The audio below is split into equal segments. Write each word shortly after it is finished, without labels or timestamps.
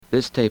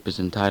This tape is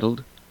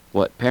entitled,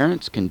 What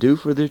Parents Can Do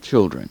for Their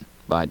Children,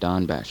 by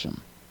Don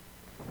Basham.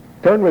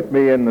 Turn with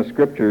me in the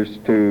Scriptures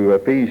to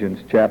Ephesians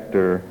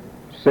chapter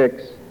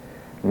 6.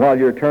 While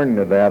you're turning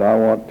to that, I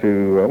want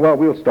to,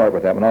 we'll start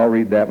with that one. I'll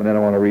read that one, then I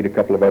want to read a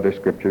couple of other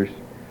Scriptures.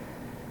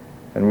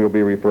 And we'll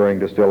be referring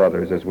to still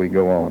others as we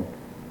go on.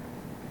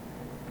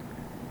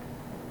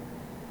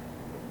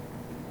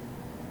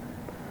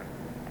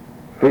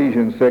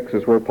 Ephesians 6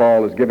 is where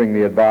Paul is giving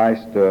the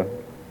advice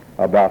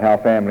about how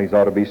families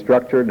ought to be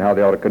structured and how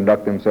they ought to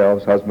conduct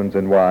themselves, husbands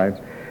and wives.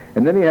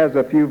 And then he has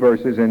a few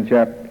verses in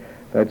chapter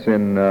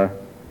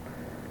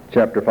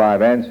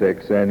 5 and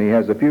 6, and he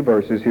has a few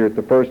verses here at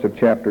the first of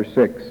chapter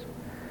 6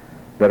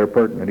 that are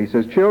pertinent. He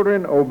says,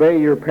 "Children, obey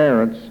your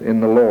parents in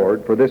the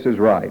Lord, for this is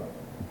right.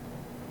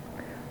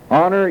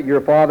 Honor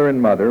your father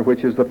and mother,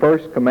 which is the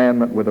first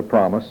commandment with a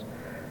promise,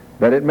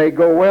 that it may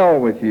go well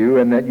with you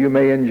and that you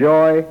may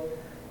enjoy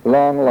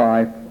long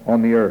life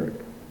on the earth.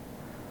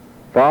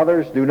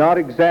 Fathers, do not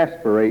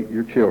exasperate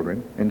your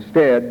children.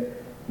 Instead,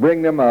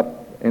 bring them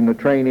up in the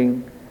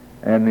training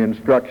and the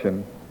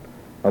instruction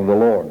of the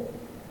Lord."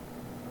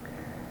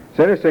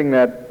 It's interesting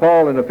that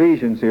Paul in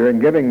Ephesians here, in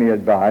giving the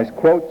advice,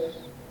 quotes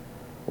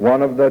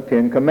one of the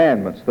 10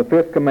 commandments, the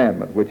 5th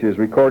commandment, which is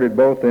recorded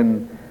both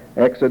in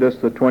Exodus,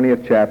 the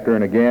 20th chapter,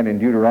 and again in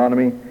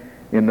Deuteronomy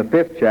in the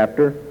 5th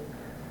chapter,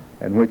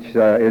 and which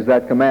is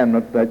that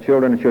commandment that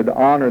children should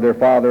honor their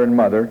father and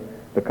mother.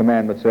 The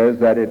commandment says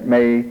that it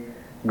may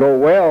go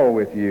well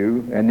with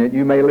you and that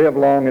you may live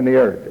long in the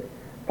earth.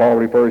 Paul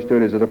refers to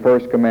it as the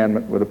first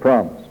commandment with a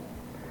promise.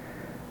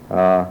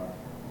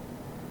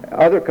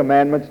 Other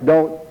commandments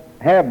don't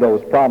have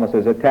those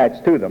promises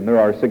attached to them.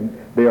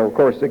 They are of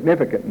course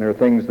significant, and there are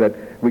things that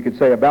we could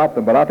say about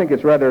them, but I think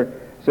it's rather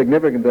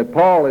significant that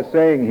Paul is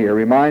saying here,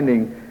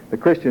 reminding the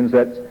Christians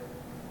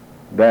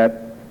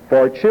that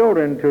for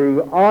children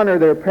to honor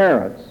their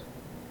parents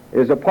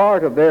is a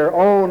part of their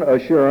own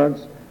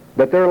assurance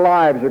that their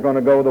lives are going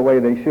to go the way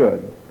they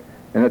should,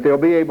 and that they'll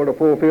be able to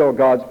fulfill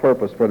God's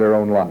purpose for their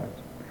own lives.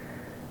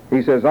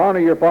 He says,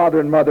 "Honor your father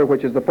and mother,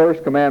 which is the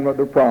first commandment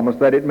of the promise,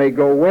 that it may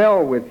go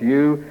well with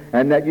you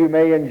and that you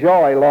may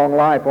enjoy long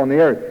life on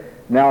the earth."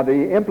 Now,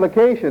 the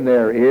implication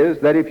there is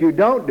that if you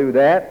don't do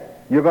that,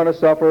 you're going to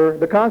suffer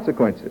the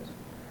consequences.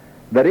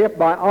 That if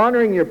by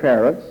honoring your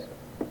parents,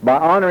 by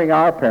honoring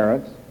our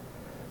parents,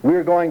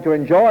 we're going to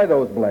enjoy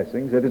those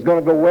blessings, it is going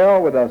to go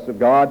well with us in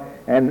God,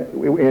 and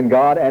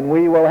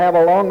we will have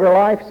a longer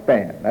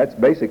lifespan. That's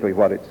basically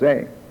what it's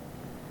saying.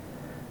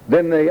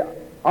 Then the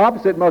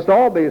opposite must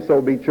also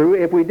be true.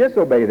 If we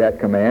disobey that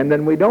command,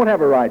 then we don't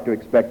have a right to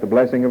expect the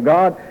blessing of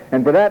God,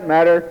 and for that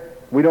matter,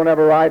 we don't have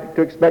a right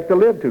to expect to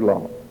live too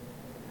long.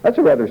 That's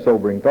a rather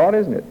sobering thought,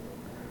 isn't it?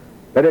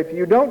 That if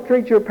you don't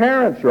treat your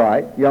parents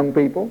right, young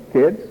people,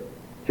 kids,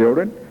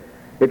 children,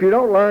 if you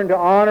don't learn to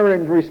honor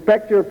and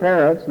respect your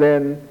parents,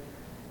 then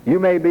you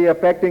may be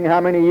affecting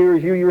how many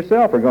years you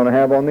yourself are going to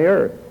have on the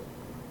earth.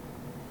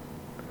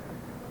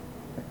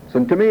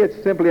 So to me, it's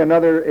simply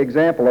another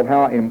example of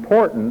how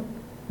important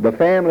the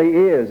family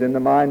is in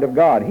the mind of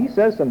God. He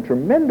says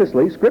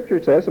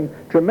Scripture says some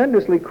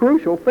tremendously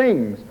crucial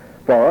things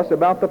for us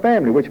about the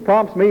family, which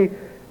prompts me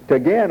to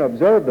again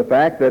observe the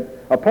fact that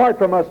apart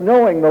from us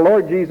knowing the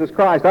Lord Jesus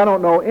Christ, I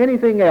don't know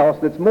anything else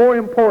that's more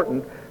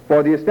important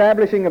for the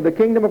establishing of the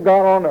kingdom of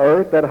God on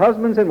earth, that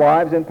husbands and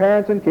wives and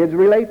parents and kids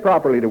relate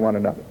properly to one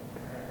another.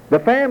 The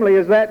family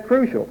is that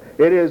crucial.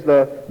 It is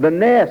the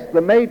nest,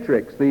 the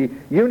matrix, the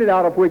unit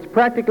out of which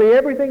practically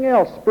everything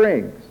else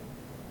springs.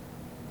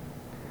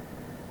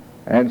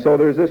 And so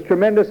there's this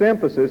tremendous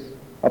emphasis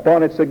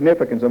upon its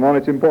significance, upon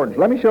its importance.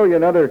 Let me show you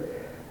another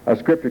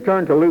scripture.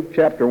 Turn to Luke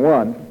chapter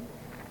 1.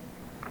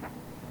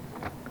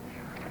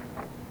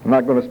 I'm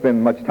not going to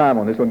spend much time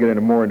on this. We'll get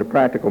more into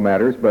practical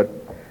matters, but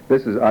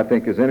this is, I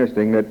think, is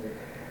interesting that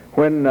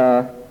when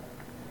the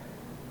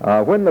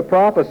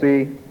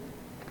prophecy,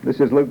 this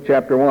is Luke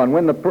chapter 1,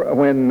 when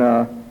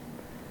the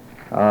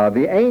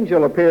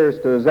angel appears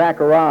to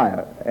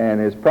Zechariah and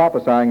is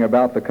prophesying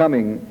about the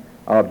coming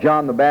of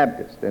John the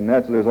Baptist, and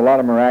there's a lot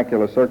of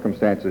miraculous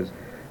circumstances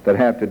that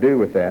have to do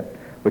with that.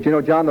 But you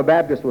know, John the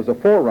Baptist was a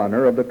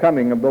forerunner of the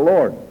coming of the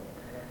Lord.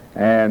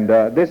 And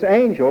this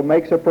angel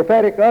makes a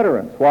prophetic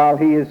utterance while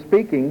he is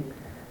speaking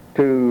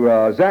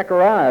to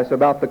Zacharias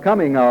about the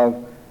coming of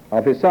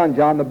his son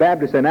John the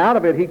Baptist. And out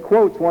of it he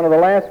quotes one of the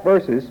last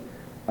verses,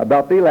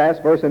 about the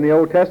last verse in the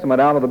Old Testament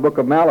out of the book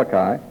of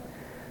Malachi.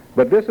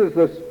 But this is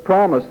the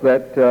promise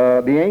that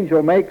the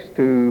angel makes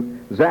to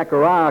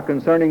Zechariah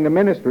concerning the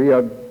ministry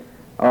of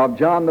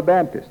John the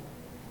Baptist.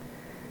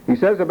 He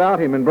says about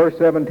him in verse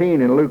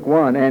 17 in Luke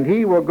 1, "And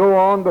he will go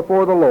on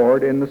before the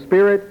Lord in the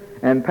spirit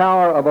and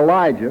power of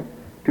Elijah,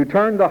 to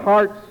turn the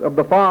hearts of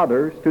the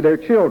fathers to their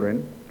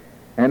children,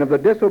 and of the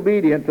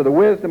disobedient to the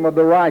wisdom of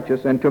the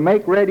righteous, and to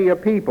make ready a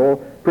people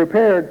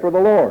prepared for the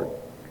Lord."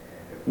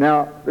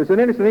 Now, there's an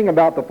interesting thing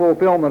about the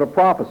fulfillment of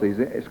prophecies.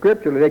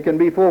 Scripturally, they can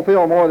be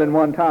fulfilled more than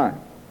one time.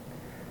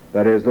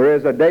 That is, there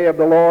is a day of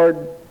the Lord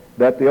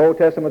that the Old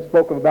Testament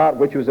spoke about,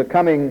 which was the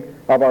coming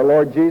of our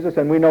Lord Jesus,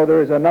 and we know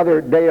there is another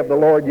day of the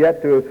Lord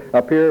yet to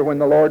appear when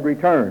the Lord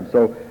returns.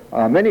 So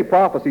many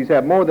prophecies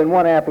have more than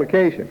one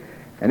application.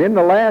 And in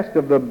the last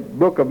of the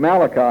book of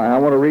Malachi, I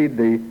want to read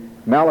the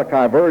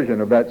Malachi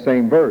version of that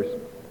same verse.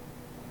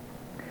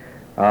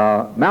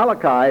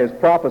 Malachi is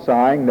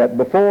prophesying that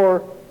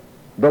before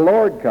the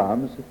Lord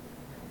comes,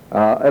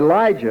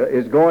 Elijah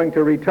is going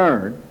to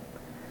return.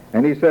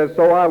 And he says,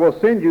 "So I will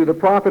send you the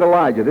prophet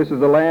Elijah." This is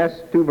the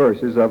last two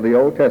verses of the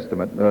Old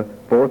Testament, the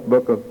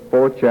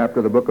fourth chapter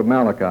of the book of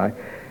Malachi.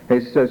 He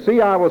says,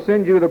 "See, I will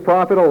send you the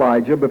prophet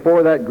Elijah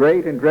before that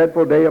great and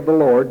dreadful day of the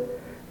Lord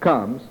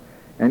comes,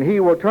 and he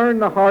will turn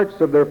the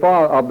hearts of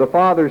the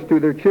fathers to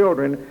their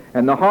children,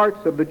 and the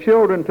hearts of the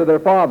children to their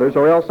fathers,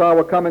 or else I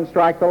will come and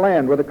strike the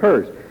land with a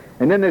curse."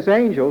 And then this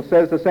angel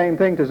says the same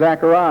thing to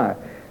Zechariah.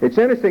 It's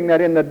interesting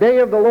that in the day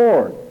of the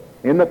Lord,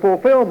 in the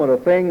fulfillment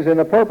of things, in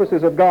the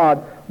purposes of God,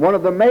 one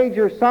of the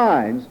major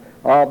signs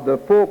of the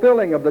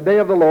fulfilling of the day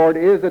of the Lord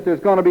is that there's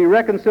going to be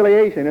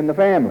reconciliation in the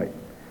family.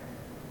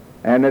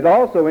 And it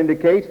also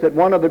indicates that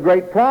one of the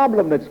great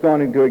problems that's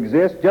going to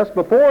exist just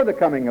before the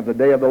coming of the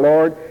day of the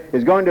Lord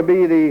is going to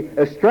be the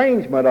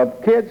estrangement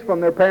of kids from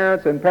their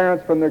parents and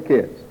parents from their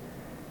kids.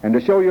 And to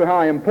show you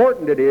how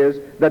important it is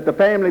that the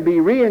family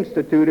be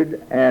reinstituted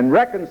and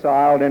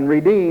reconciled and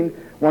redeemed,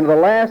 one of the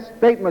last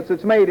statements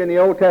that's made in the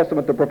Old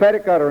Testament, the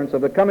prophetic utterance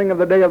of the coming of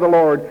the day of the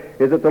Lord,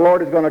 is that the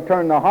Lord is going to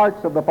turn the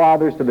hearts of the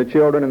fathers to the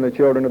children and the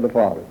children of the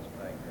fathers.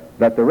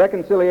 That the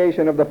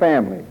reconciliation of the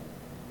family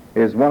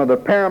is one of the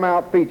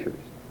paramount features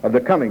of the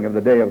coming of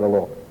the day of the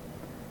Lord.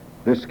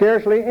 There's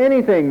scarcely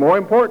anything more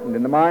important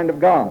in the mind of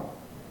God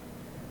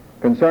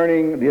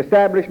concerning the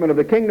establishment of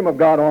the kingdom of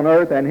God on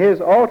earth and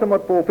his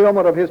ultimate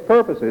fulfillment of his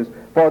purposes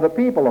for the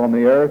people on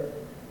the earth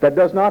that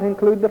does not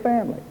include the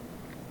family.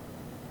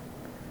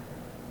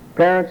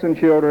 Parents and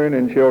children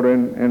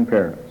and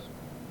parents.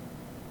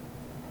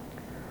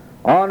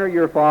 Honor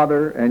your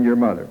father and your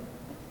mother,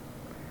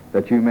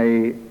 that you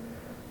may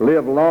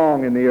live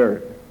long in the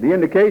earth. The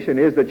indication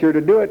is that you're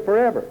to do it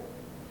forever,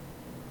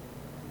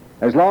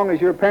 as long as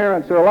your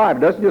parents are alive. It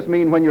doesn't just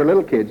mean when you're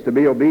little kids to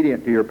be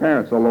obedient to your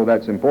parents, although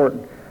that's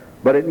important.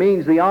 But it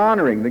means the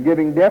honoring, the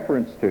giving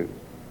deference to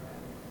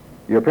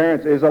your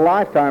parents is a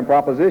lifetime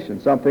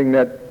proposition, something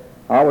that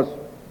I was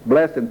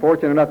blessed and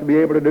fortunate enough to be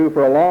able to do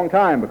for a long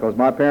time, because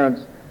my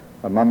parents,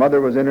 my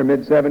mother was in her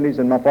mid-70s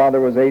and my father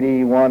was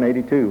 81,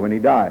 82 when he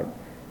died.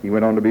 He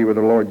went on to be with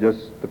the Lord just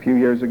a few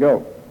years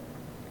ago.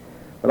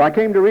 But I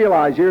came to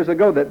realize years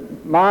ago that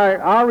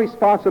our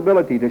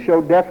responsibility to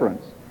show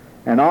deference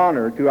and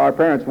honor to our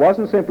parents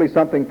wasn't simply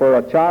something for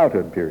a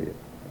childhood period,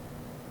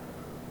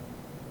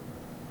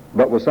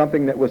 but was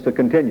something that was to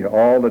continue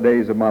all the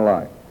days of my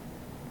life.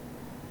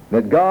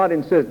 That God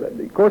insists.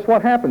 Of course,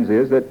 what happens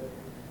is that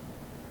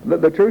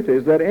the truth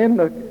is that in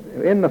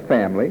the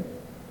family,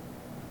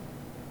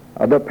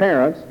 the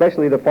parents,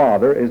 especially the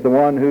father, is the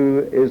one who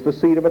is the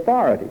seat of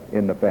authority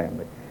in the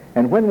family.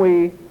 And when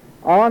we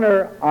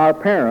honor our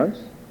parents,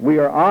 we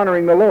are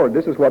honoring the Lord.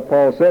 This is what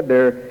Paul said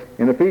there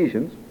in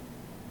Ephesians.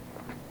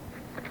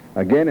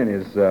 Again, in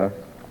his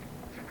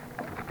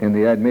in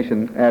the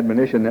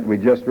admonition that we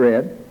just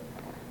read.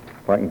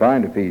 If I can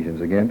find Ephesians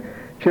again.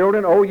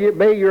 Children,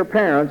 obey your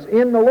parents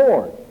in the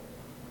Lord.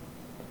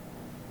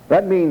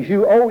 That means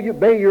you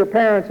obey your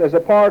parents as a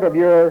part of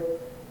your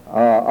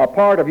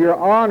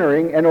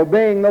honoring and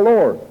obeying the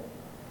Lord.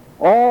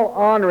 All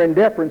honor and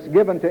deference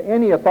given to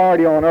any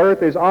authority on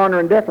earth is honor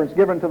and deference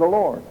given to the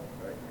Lord.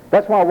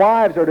 That's why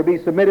wives are to be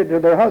submitted to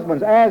their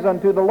husbands as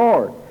unto the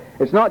Lord.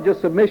 It's not just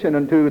submission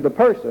unto the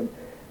person.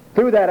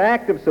 Through that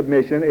act of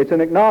submission, it's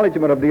an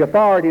acknowledgement of the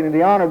authority and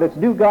the honor that's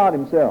due God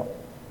himself.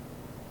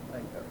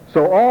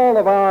 So all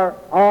of our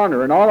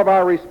honor and all of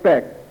our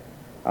respect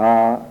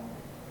for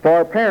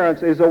our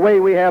parents is a way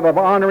we have of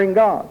honoring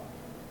God.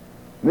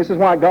 And this is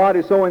why God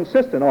is so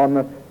insistent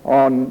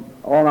on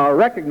our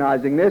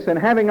recognizing this and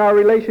having our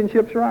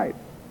relationships right.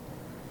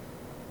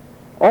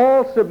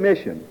 All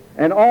submission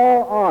and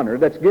all honor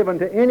that's given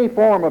to any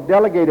form of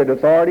delegated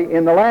authority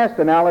in the last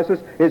analysis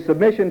is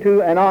submission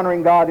to and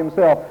honoring God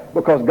himself,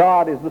 because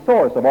God is the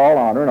source of all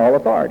honor and all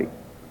authority.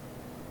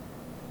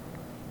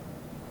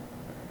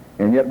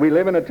 And yet we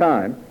live in a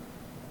time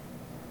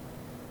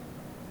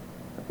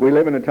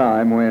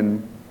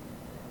when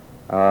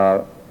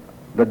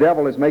the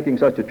devil is making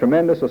such a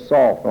tremendous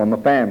assault on the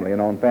family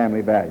and on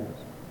family values.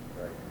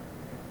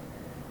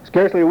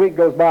 Scarcely a week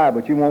goes by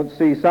but you won't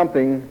see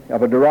something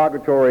of a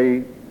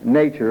derogatory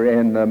nature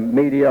in the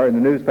media or in the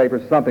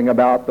newspapers, something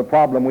about the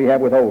problem we have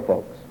with old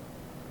folks.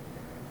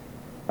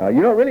 It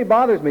really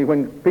bothers me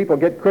when people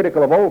get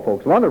critical of old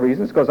folks. One of the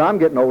reasons is because I'm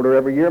getting older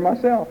every year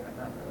myself.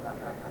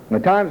 And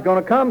the time's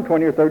going to come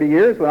 20 or 30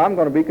 years when I'm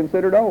going to be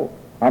considered old.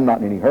 I'm not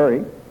in any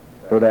hurry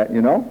for that,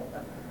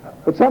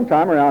 But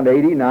sometime around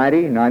 80,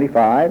 90,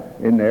 95,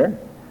 in there.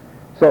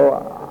 So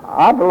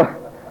I've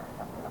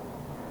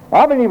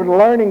been even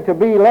learning to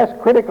be less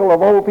critical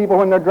of old people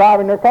when they're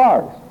driving their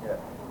cars.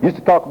 Used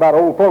to talk about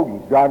old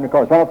fogies driving the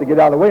cars. Why don't they get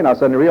out of the way? And I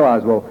suddenly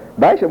realized, well,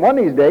 Basham, one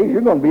of these days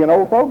you're going to be an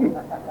old fogey.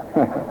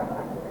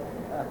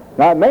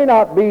 Now, it may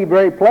not be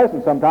very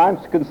pleasant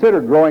sometimes to consider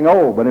growing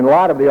old, but in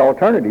light of the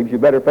alternatives, you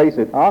better face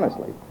it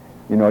honestly.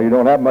 You know, you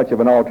don't have much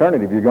of an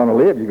alternative. You're going to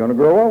live, you're going to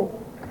grow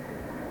old.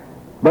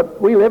 But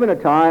we live in a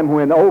time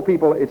when old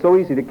people, it's so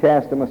easy to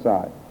cast them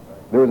aside.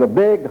 There was a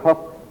big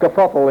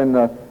kerfuffle in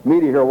the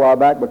media here a while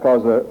back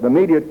because the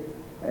media,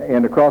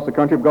 and across the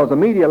country, because the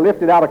media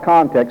lifted out of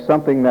context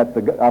something that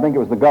I think it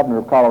was the governor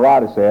of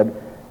Colorado said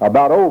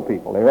about old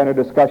people. They were in a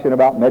discussion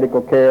about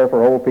medical care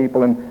for old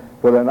people and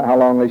how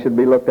long they should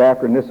be looked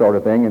after and this sort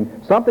of thing.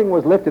 And something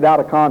was lifted out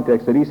of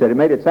context that he said. It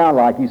made it sound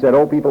like he said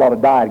old people ought to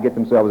die to get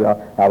themselves out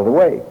of the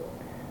way.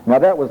 Now,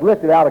 that was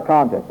lifted out of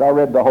context. I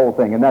read the whole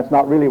thing, and that's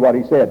not really what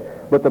he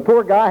said. But the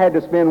poor guy had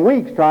to spend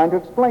weeks trying to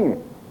explain it.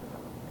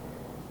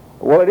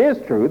 Well, it is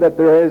true that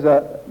there's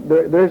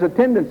a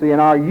tendency in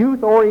our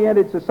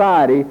youth-oriented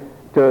society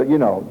to, you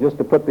know, just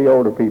to put the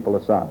older people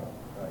aside.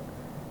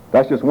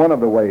 That's just one of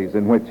the ways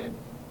in which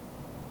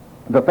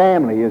the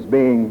family is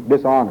being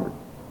dishonored.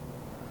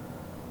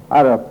 I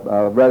had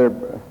a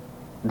rather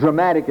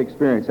dramatic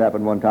experience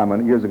happen one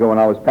time years ago when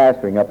I was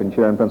pastoring up in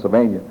Sharon,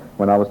 Pennsylvania,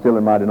 when I was still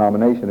in my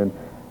denomination,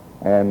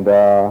 and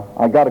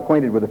I got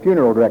acquainted with the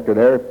funeral director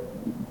there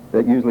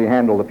that usually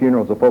handled the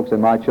funerals of folks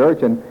in my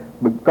church, and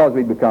because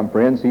we'd become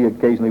friends, he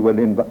occasionally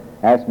would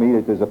ask me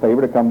as a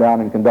favor to come down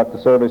and conduct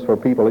a service for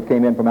people that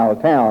came in from out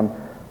of town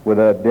with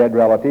a dead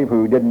relative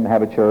who didn't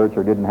have a church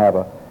or didn't have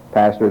a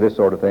pastor, this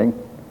sort of thing.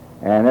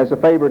 And as a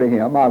favor to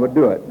him, I would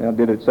do it. And I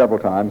did it several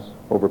times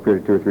over a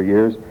period of 2 or 3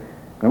 years.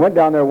 And I went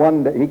down there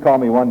one day. He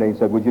called me one day and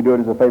said, would you do it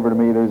as a favor to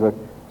me? There's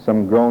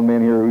some grown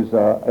men here whose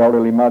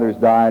elderly mothers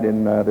died,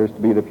 and there's to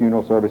be the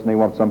funeral service, and they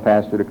want some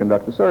pastor to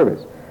conduct the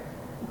service.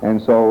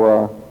 And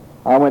so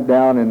I went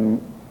down,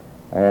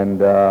 and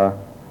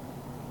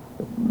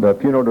the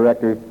funeral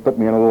director put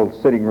me in a little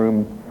sitting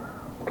room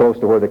close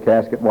to where the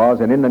casket was,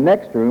 and in the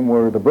next room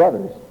were the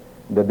brothers,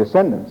 the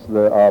descendants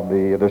of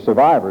the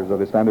survivors of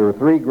this time. There were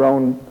 3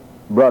 grown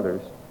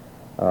brothers,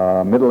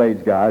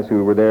 middle-aged guys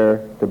who were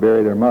there to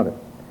bury their mother.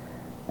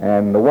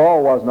 And the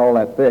wall wasn't all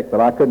that thick, but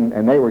I couldn't,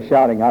 and they were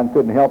shouting, I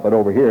couldn't help but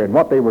overhear. And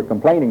what they were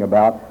complaining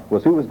about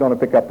was who was going to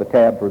pick up the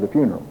tab for the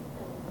funeral.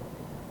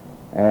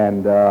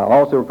 And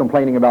also were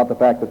complaining about the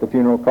fact that the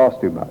funeral cost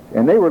too much.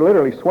 And they were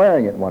literally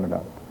swearing at one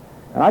another.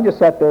 And I just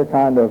sat there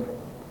kind of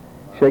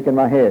shaking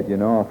my head, you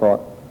know. I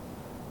thought,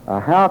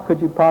 how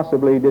could you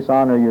possibly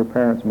dishonor your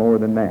parents more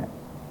than that?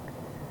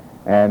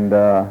 And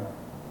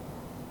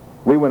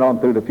we went on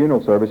through the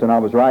funeral service, and I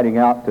was riding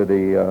out to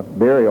the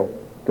burial,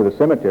 to the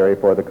cemetery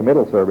for the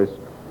committal service.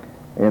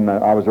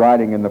 I was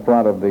riding in the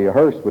front of the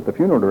hearse with the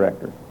funeral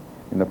director,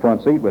 in the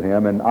front seat with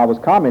him, and I was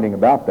commenting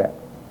about that,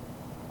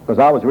 because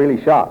I was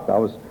really shocked. I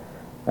was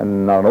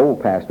not an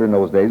old pastor in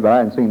those days, but I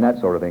hadn't seen that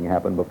sort of thing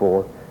happen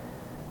before.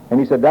 And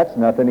he said, that's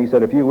nothing. He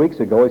said, a few weeks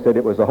ago, he said,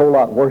 it was a whole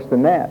lot worse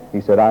than that.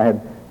 He said, I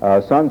had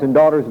sons and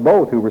daughters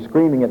both who were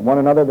screaming at one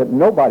another that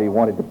nobody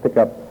wanted to pick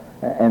up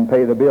and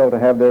pay the bill to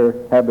have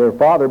their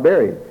father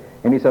buried.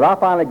 And he said, I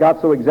finally got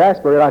so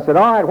exasperated, I said,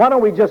 all right, why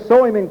don't we just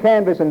sew him in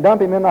canvas and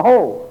dump him in the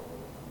hole?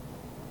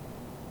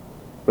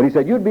 But he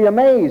said, you'd be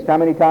amazed how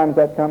many times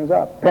that comes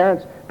up.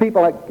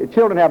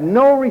 Children have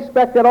no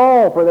respect at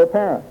all for their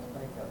parents.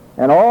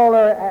 And all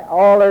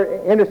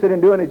they're interested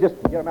in doing is just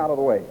get them out of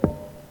the way.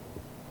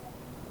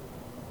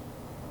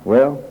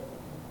 Well,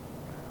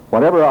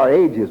 whatever our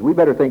age is, we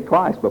better think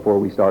twice before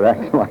we start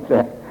acting like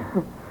that.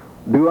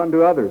 Do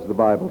unto others, the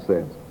Bible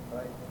says.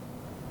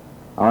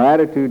 Our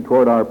attitude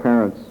toward our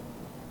parents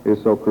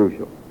is so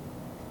crucial.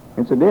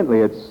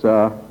 Incidentally,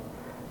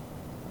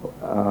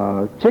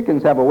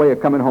 chickens have a way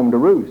of coming home to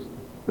roost.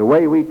 The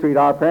way we treat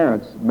our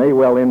parents may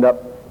well end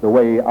up the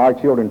way our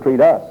children treat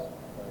us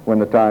when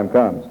the time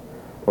comes.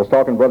 I was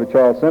talking to Brother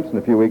Charles Simpson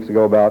a few weeks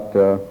ago about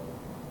the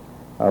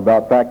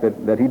fact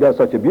that he does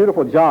such a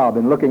beautiful job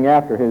in looking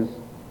after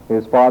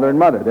his father and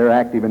mother. They're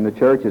active in the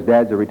church. His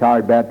dad's a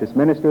retired Baptist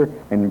minister,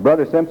 and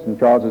Brother Simpson,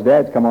 Charles's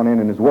dad's come on in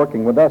and is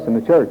working with us in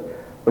the church.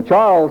 But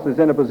Charles is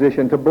in a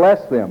position to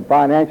bless them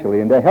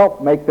financially and to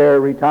help make their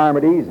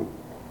retirement easy.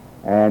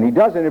 And he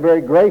does it in a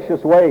very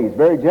gracious way. He's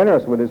very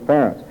generous with his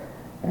parents.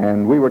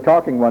 And we were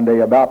talking one day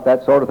about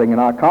that sort of thing, and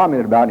I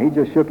commented about it, and he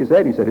just shook his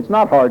head. He said, it's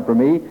not hard for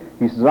me.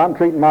 He says, I'm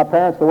treating my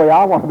parents the way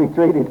I want to be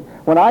treated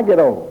when I get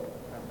old.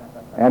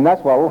 And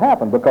that's what will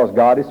happen, because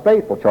God is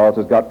faithful. Charles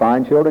has got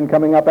fine children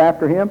coming up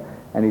after him,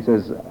 and he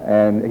says,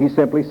 and he's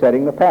simply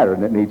setting the pattern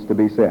that needs to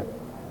be set.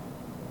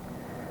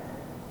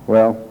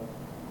 Well,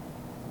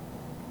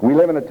 we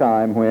live in a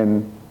time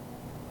when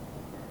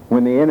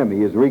the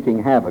enemy is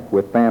wreaking havoc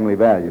with family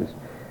values.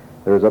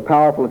 There's a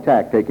powerful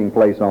attack taking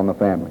place on the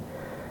family.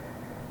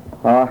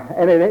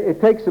 And it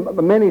takes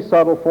many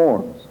subtle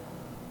forms.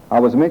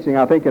 I was mentioning,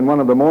 I think, in one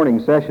of the morning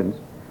sessions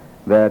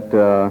that,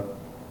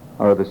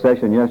 or the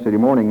session yesterday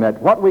morning, that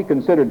what we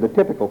considered the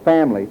typical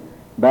family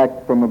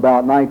back from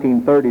about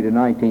 1930 to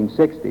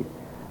 1960,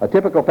 a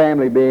typical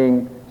family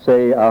being,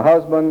 say, a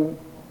husband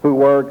who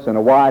works and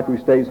a wife who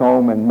stays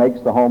home and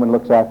makes the home and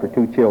looks after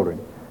 2 children.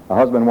 a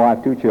husband,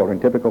 wife, 2 children,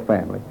 typical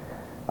family.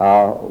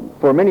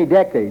 For many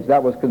decades,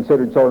 that was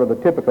considered sort of a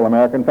typical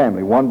American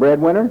family. One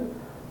breadwinner,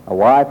 a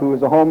wife who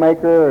was a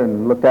homemaker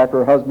and looked after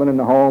her husband in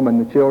the home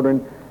and the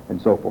children,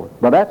 and so forth.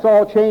 But that's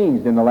all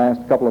changed in the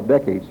last couple of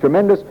decades.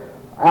 Tremendous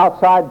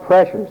outside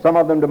pressure, some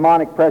of them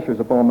demonic pressures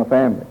upon the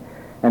family.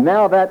 And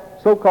now that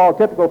so-called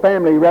typical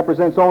family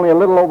represents only a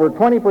little over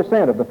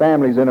 20% of the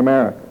families in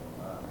America.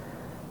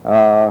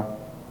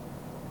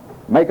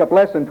 Make up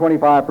less than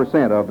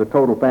 25% of the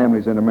total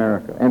families in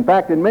America. In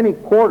fact, in many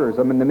quarters,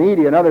 in the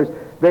media and others,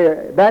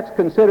 that's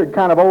considered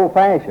kind of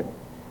old-fashioned.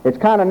 It's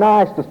kind of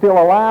nice to still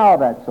allow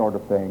that sort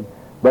of thing,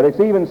 but it's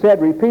even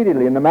said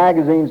repeatedly in the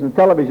magazines and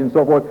television and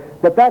so forth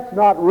that that's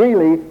not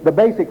really the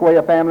basic way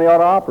a family ought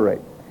to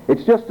operate.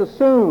 It's just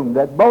assumed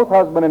that both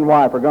husband and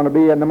wife are going to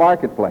be in the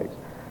marketplace.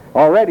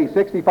 Already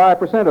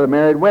 65% of the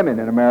married women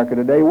in America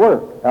today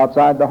work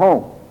outside the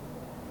home.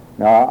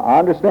 Now, I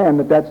understand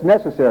that that's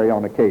necessary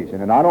on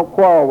occasion, and I don't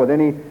quarrel with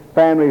any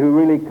family who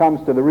really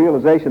comes to the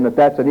realization that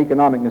that's an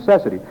economic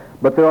necessity.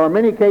 But there are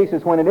many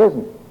cases when it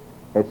isn't.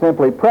 It's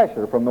simply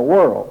pressure from the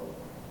world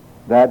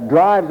that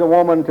drives a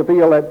woman to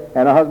feel it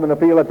and a husband to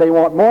feel that they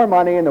want more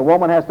money, and the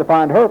woman has to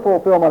find her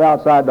fulfillment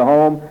outside the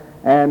home,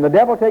 and the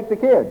devil takes the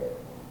kids.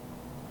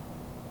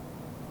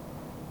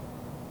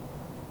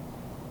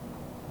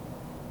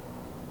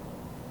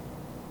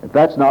 If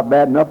that's not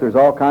bad enough, there's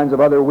all kinds of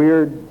other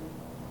weird,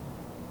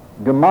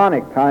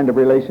 demonic kind of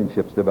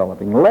relationships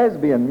developing.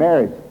 Lesbian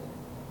marriages.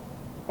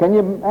 Can you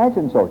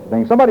imagine such a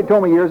thing? Somebody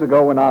told me years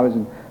ago when I was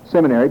in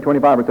seminary,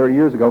 25 or 30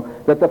 years ago,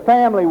 that the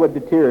family would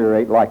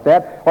deteriorate like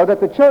that, or that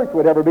the church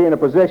would ever be in a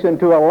position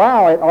to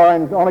allow it, or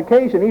on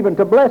occasion even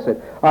to bless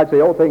it. I'd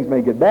say, oh, things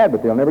may get bad,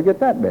 but they'll never get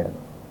that bad.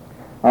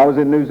 I was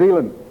in New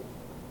Zealand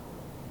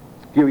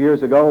a few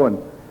years ago, and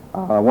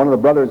one of the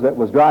brothers that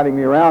was driving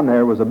me around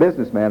there was a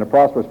businessman, a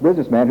prosperous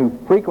businessman, who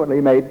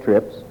frequently made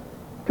trips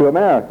to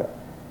America.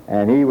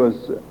 And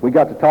we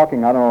got to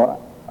talking, I don't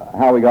know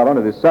how we got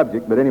onto this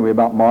subject, but anyway,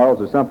 about morals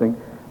or something.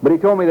 But he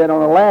told me that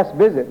on a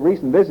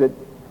recent visit,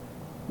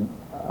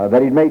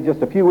 that he'd made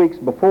just a few weeks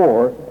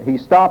before, he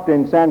stopped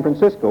in San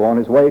Francisco on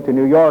his way to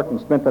New York and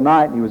spent the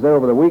night, and he was there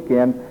over the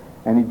weekend,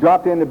 and he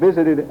dropped in to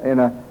visit in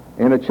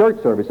a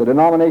church service, a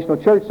denominational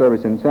church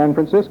service in San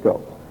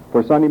Francisco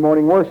for Sunday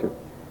morning worship.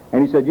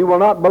 And he said, "You will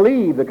not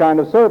believe the kind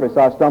of service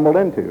I stumbled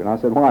into." And I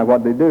said, "Why?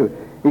 What did they do?"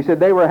 He said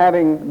they were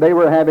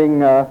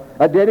having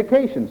a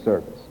dedication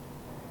service,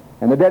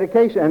 and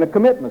a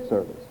commitment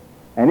service.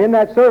 And in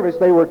that service,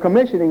 they were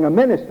commissioning a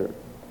minister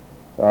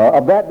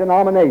of that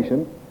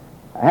denomination,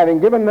 having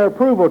given their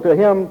approval to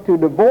him to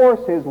divorce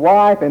his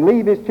wife and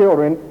leave his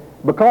children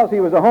because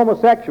he was a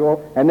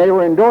homosexual, and they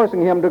were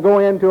endorsing him to go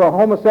into a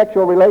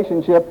homosexual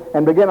relationship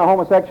and begin a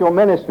homosexual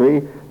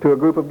ministry to a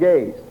group of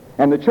gays.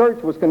 And the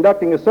church was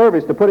conducting a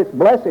service to put its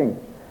blessing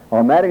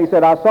on that, and he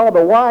said, "I saw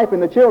the wife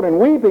and the children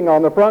weeping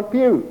on the front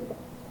pew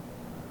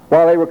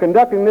while they were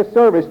conducting this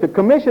service to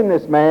commission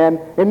this man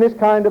in this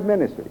kind of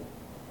ministry."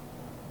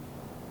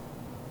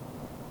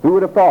 Who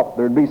would have thought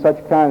there'd be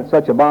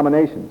such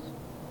abominations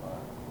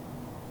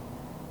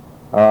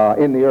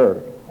in the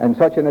earth, and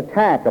such an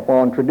attack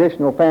upon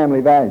traditional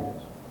family values?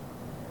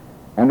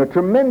 And a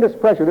tremendous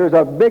pressure. There's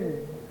a big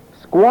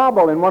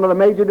squabble in one of the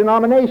major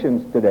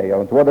denominations today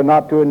on whether or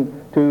not to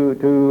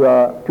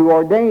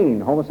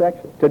ordain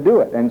homosexuals, to do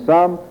it. And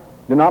some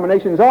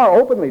denominations are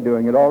openly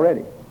doing it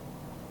already.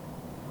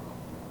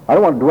 I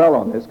don't want to dwell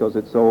on this because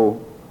it's so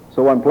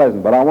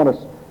unpleasant, but I want to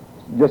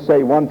just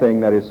say one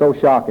thing that is so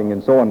shocking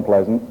and so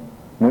unpleasant,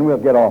 and then we'll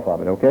get off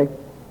of it, okay?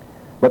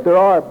 But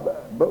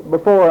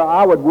before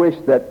I would wish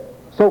that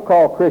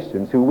so-called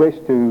Christians who wish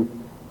to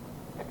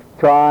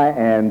try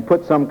and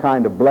put some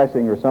kind of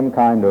blessing or some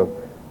kind of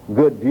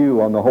good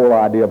view on the whole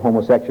idea of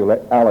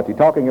homosexuality,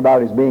 talking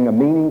about it as being a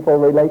meaningful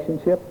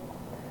relationship.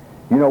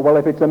 Well,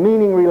 if it's a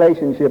meaning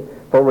relationship,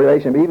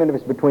 even if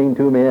it's between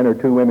two men or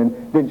two women,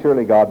 then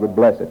surely God would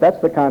bless it. That's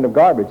the kind of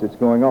garbage that's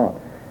going on.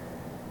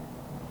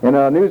 In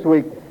a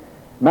Newsweek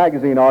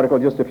magazine article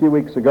just a few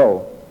weeks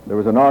ago, there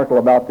was an article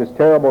about this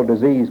terrible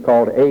disease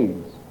called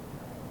AIDS,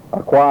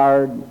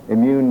 acquired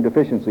immune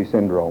deficiency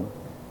syndrome,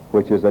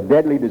 which is a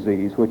deadly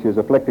disease which is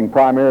striking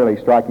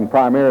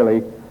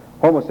primarily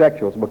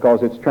homosexuals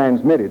because it's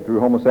transmitted through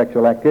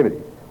homosexual activity,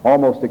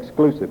 almost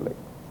exclusively.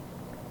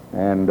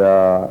 And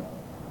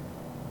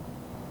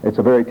it's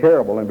a very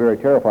terrible and very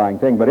terrifying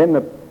thing. But in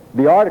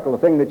the article, the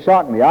thing that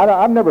shocked me,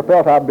 I've never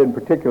felt I've been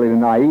particularly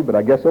naive, but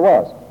I guess it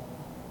was,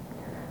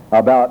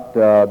 about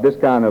this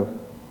kind of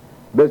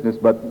business,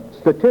 but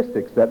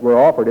statistics that were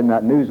offered in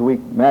that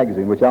Newsweek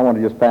magazine, which I want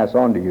to just pass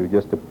on to you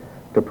just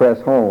to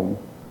press home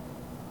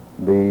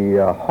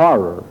the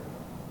horror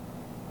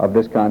of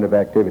this kind of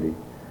activity.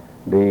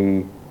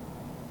 The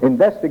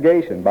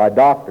investigation by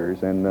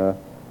doctors and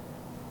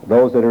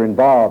those that are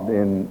involved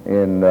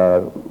in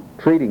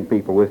treating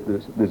people with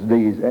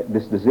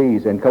this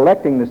disease and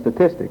collecting the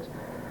statistics.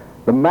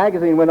 The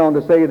magazine went on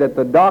to say that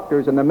the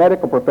doctors and the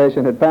medical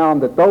profession had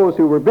found that those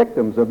who were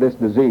victims of this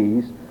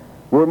disease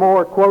were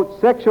more, quote,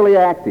 sexually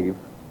active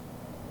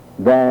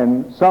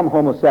than some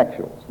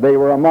homosexuals. They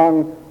were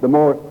among the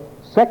more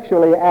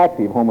sexually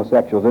active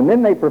homosexuals. And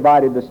then they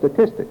provided the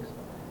statistics.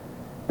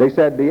 They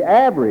said the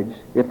average,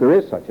 if there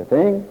is such a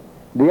thing,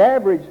 the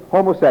average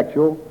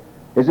homosexual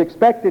is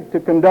expected to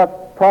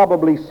conduct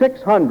probably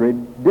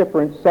 600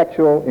 different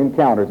sexual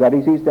encounters. That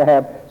is, he's to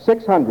have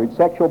 600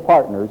 sexual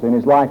partners in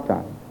his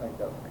lifetime.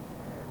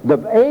 The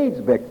AIDS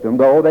victim,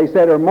 though, they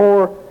said are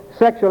more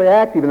sexually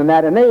active than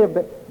that, and they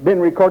have been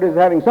recorded as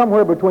having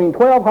somewhere between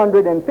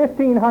 1,200 and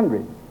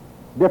 1,500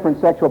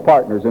 different sexual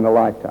partners in a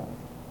lifetime.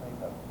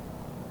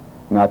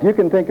 Now, if you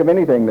can think of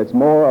anything that's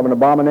more of an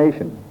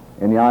abomination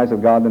in the eyes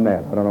of God than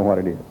that, I don't know what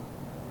it is.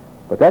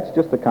 But that's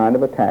just the kind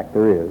of attack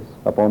there is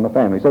upon the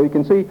family. So you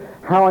can see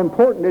how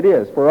important it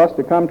is for us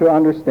to come to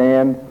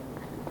understand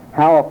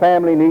how a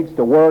family needs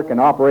to work and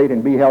operate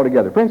and be held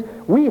together. Friends,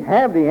 we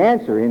have the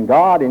answer in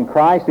God, in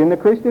Christ, in the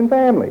Christian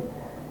family.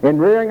 In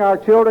rearing our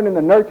children in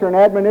the nurture and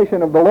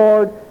admonition of the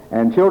Lord,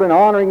 and children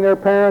honoring their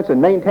parents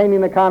and maintaining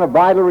the kind of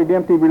vital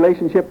redemptive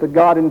relationship that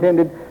God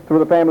intended for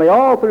the family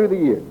all through the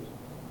years.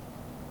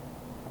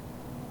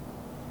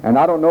 And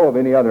I don't know of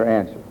any other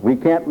answer. We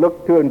can't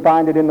look to and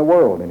find it in the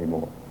world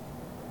anymore,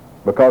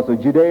 because the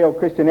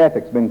Judeo-Christian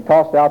ethic's been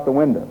tossed out the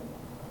window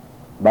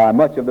by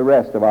much of the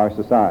rest of our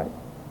society.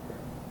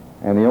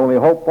 And the only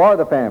hope for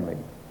the family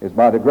is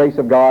by the grace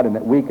of God, and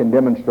that we can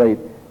demonstrate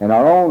in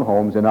our own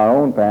homes, in our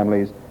own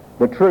families,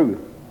 the truth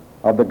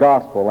of the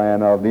gospel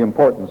and of the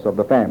importance of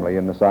the family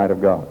in the sight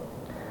of God.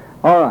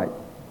 All right.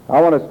 I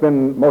want to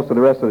spend most of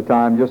the rest of the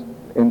time just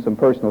in some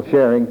personal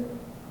sharing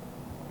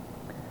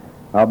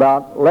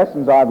about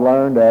lessons I've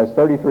learned as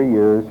 33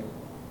 years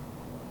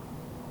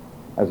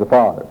as a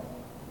father,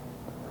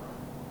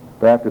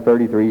 after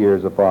 33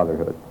 years of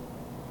fatherhood.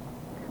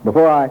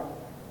 Before I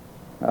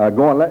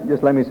go on,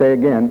 just let me say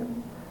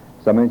again,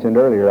 as I mentioned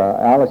earlier,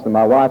 Alice and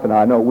my wife and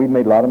I know we've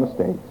made a lot of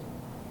mistakes.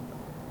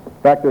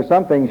 In fact, there's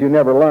some things you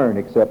never learn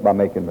except by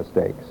making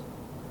mistakes.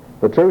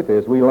 The truth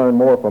is, we learn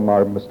more from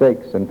our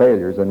mistakes and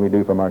failures than we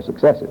do from our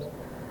successes.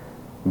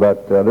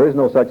 But there is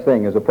no such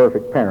thing as a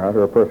perfect parent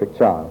or a perfect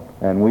child.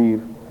 And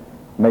we've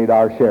made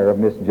our share of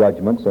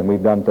misjudgments, and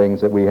we've done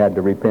things that we had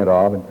to repent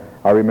of. And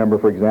I remember,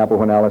 for example,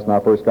 when Alice and I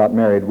first got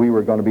married, we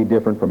were going to be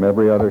different from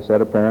every other set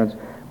of parents.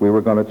 We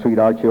were going to treat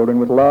our children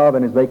with love,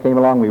 and as they came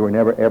along, we were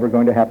never, ever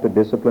going to have to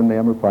discipline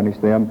them or punish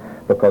them,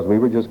 because we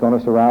were just going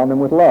to surround them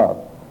with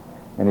love.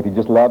 And if you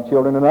just loved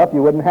children enough,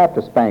 you wouldn't have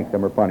to spank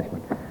them or punish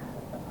them.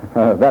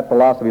 That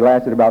philosophy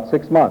lasted about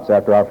 6 months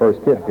after our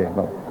first kid came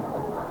home.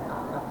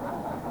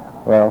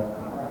 Well,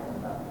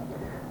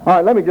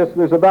 all right,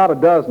 there's about a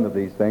dozen of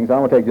these things. I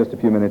want to take just a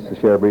few minutes to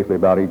share briefly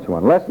about each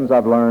one. Lessons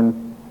I've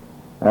learned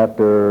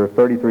after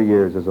 33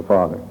 years as a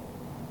father.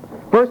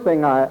 First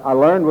thing I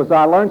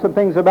learned some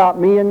things about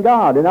me and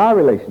God in our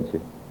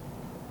relationship.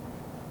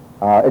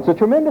 It's a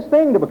tremendous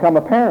thing to become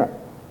a parent,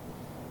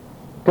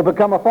 to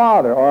become a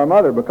father or a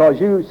mother, because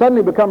you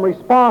suddenly become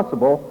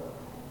responsible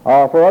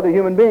for other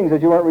human beings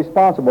that you weren't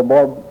responsible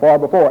for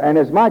before. And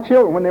as my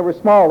children, when they were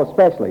small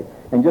especially,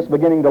 and just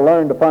beginning to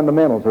learn the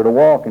fundamentals, or to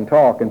walk and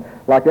talk, and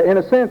like that, in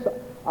a sense,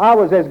 I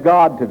was as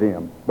God to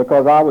them,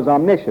 because I was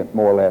omniscient,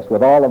 more or less,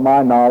 with all of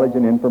my knowledge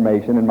and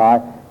information and my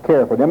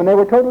care for them, and they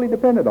were totally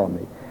dependent on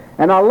me.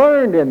 And I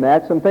learned in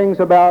that some things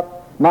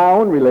about my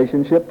own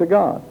relationship to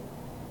God.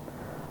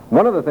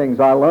 One of the things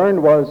I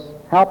learned was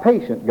how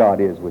patient God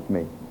is with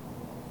me.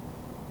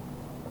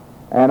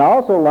 And I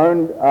also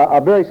learned a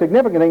very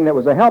significant thing that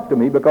was a help to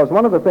me, because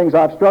one of the things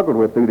I've struggled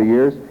with through the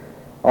years,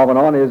 off and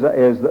on,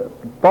 is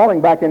falling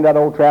back into that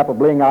old trap of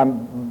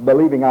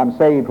believing I'm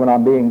saved when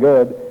I'm being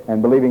good,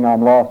 and believing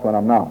I'm lost when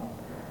I'm not.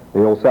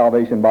 The old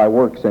salvation by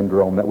works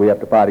syndrome that we have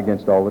to fight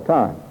against all the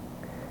time.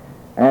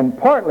 And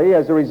partly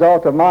as a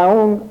result of my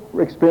own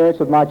experience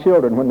with my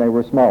children when they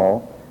were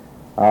small.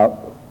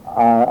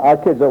 Our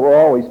kids were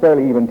always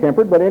fairly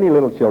even-tempered, but any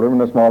little children when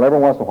they're small, every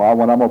once in a while,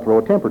 when I'm going to throw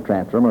a temper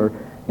tantrum or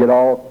get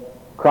all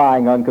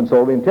crying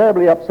unconsolably and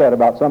terribly upset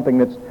about something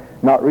that's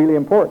not really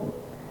important.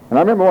 And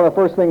I remember one of the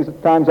first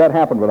times that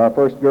happened with our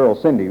first girl,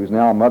 Cindy, who's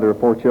now a mother of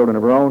 4 children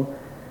of her own.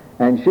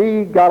 And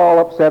she got all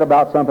upset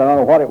about something. I don't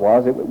know what it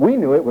was. We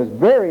knew it was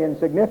very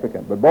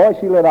insignificant. But boy,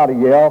 she let out a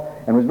yell,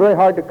 and it was very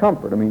hard to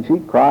comfort. I mean, she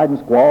cried and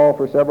squalled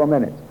for several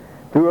minutes,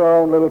 threw her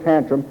own little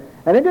tantrum.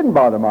 And it didn't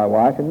bother my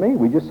wife and me.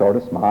 We just sort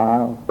of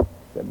smiled.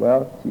 Said,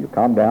 well, she'll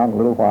calm down a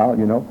little while,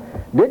 you know.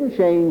 Didn't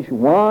change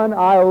one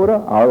iota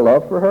our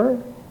love for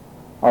her,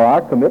 or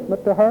our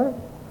commitment to her,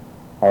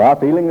 or our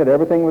feeling that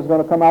everything was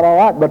going to come out all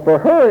right. But for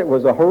her, it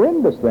was a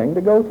horrendous thing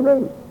to go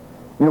through.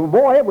 You know,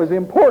 boy, it was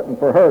important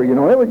for her. You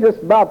know, it was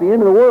just about the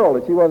end of the world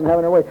that she wasn't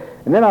having her way.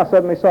 And then I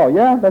suddenly saw,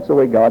 yeah, that's the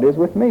way God is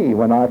with me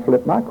when I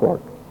flip my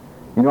cork.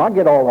 You know, I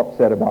get all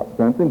upset about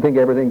something, think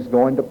everything's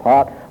going to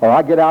pot, or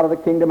I get out of the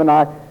kingdom and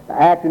I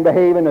act and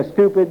behave in a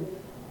stupid,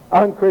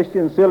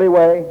 unchristian, silly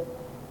way.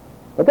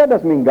 But that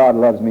doesn't mean God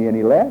loves me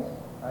any less.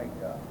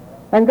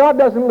 And God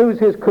doesn't lose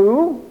his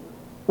cool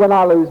when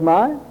I lose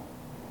mine.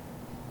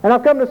 And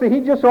I've come to see he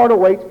just sort of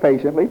waits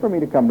patiently for me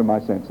to come to my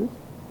senses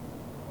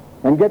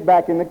and get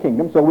back in the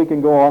kingdom so we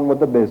can go on with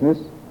the business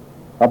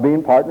of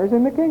being partners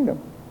in the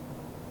kingdom.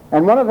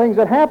 And one of the things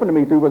that happened to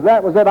me through was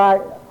that I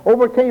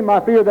overcame my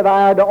fear that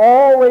I had to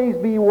always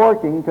be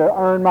working to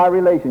earn my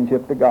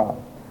relationship to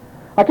God.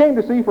 I came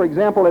to see, for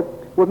example,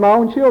 with my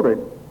own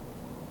children,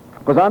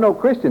 because I know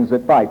Christians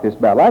that fight this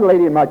battle. I had a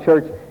lady in my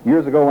church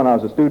years ago when I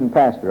was a student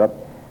pastor,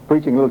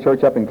 preaching a little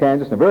church up in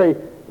Kansas, a very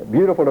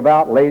beautiful,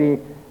 devout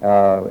lady,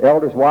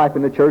 elder's wife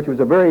in the church, who was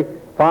a very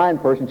fine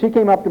person. She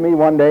came up to me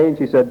one day and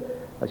she said,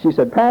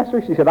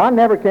 Pastor, she said, I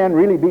never can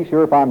really be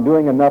sure if I'm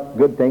doing enough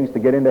good things to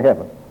get into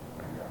heaven.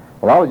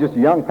 Well, I was just a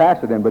young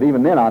pastor then, but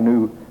even then I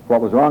knew what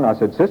was wrong. I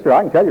said, Sister,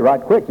 I can tell you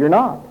right quick, you're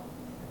not.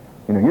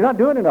 You know, you're not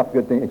doing enough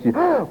good things. And she,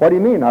 what do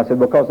you mean? I said,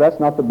 because that's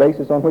not the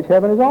basis on which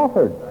heaven is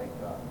offered.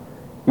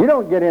 You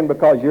don't get in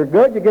because you're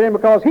good. You get in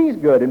because He's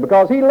good and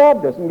because He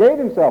loved us and gave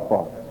Himself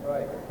for us. That's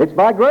right. It's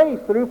by grace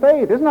through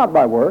faith. It's not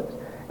by works.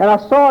 And I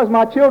saw as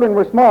my children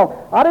were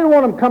small, I didn't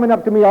want them coming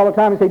up to me all the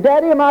time and say,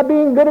 Daddy, am I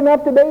being good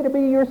enough today to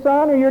be your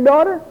son or your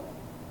daughter?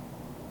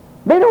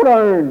 They don't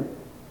earn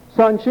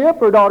sonship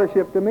or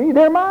daughtership to me.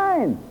 They're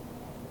mine.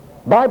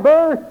 By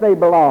birth they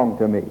belong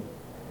to me.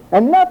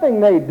 And nothing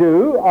they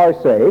do or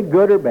say,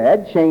 good or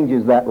bad,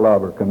 changes that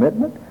love or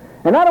commitment.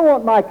 And I didn't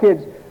want my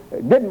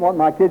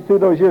kids through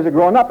those years of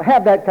growing up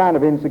have that kind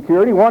of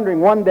insecurity,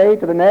 wondering one day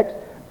to the next,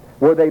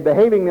 were they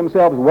behaving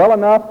themselves well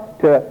enough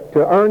to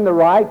earn the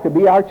right to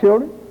be our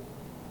children?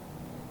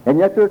 And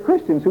yet there are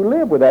Christians who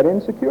live with that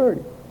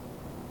insecurity.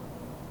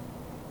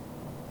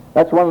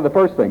 That's one of the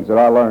first things that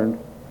I learned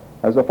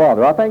as a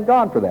father. I thank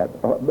God for that.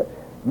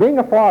 Being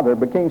a father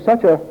became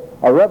such a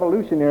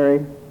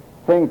revolutionary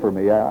thing for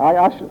me.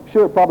 I'm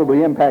sure it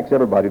probably impacts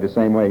everybody the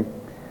same way.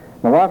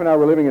 My wife and I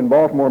were living in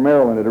Baltimore,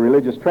 Maryland at a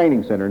religious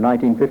training center in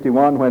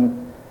 1951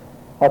 when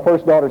our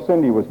first daughter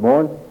Cindy was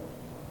born.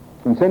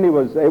 And Cindy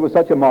it was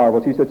such a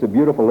marvel. She's such a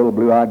beautiful little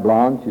blue-eyed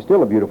blonde. She's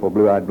still a beautiful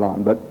blue-eyed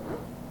blonde. But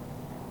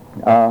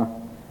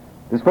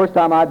this first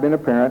time I'd been a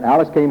parent,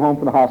 Alice came home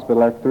from the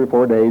hospital after 3 or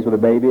 4 days with a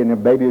baby, and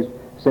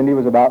Cindy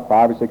was about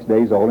 5 or 6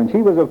 days old, and she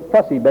was a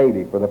fussy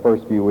baby for the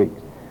first few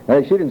weeks.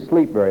 She didn't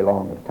sleep very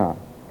long at a time.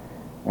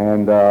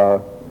 And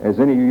as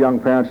any of you young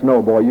parents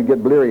know, boy, you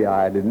get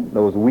bleary-eyed in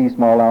those wee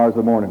small hours of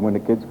the morning when the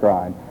kid's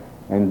crying.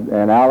 And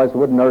Alice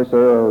would nurse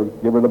her or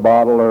give her the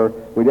bottle,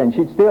 and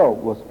she still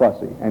was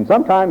fussy. And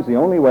sometimes the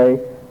only way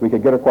we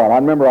could get her quiet, I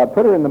remember I'd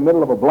put her in the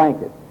middle of a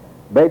blanket,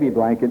 baby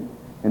blanket,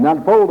 and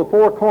I'd fold the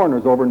 4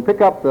 corners over and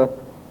pick up the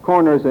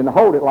corners and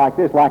hold it like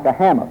this, like a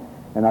hammock.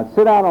 And I'd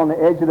sit out on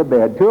the edge of the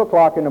bed, 2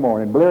 o'clock in the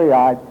morning,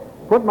 bleary-eyed,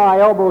 put my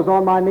elbows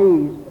on my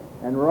knees,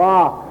 and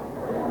rock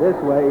this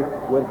way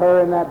with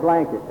her in that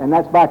blanket. And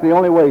that's about the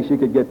only way she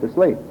could get to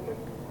sleep.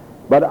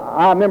 But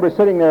I remember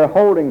sitting there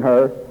holding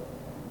her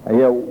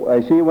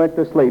as she went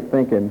to sleep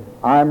thinking,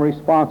 I'm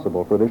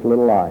responsible for this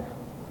little life.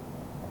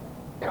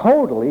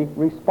 Totally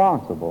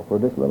responsible for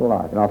this little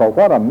life. And I thought,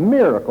 what a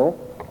miracle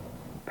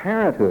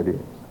parenthood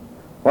is.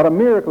 What a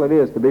miracle it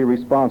is to be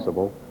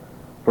responsible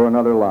for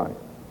another life.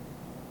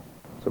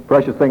 It's a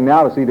precious thing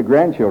now to see the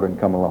grandchildren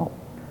come along.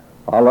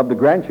 I love the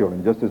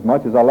grandchildren just as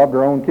much as I love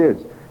their own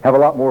kids. Have a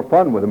lot more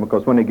fun with them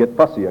because when they get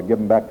fussy, I give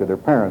them back to their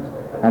parents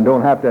and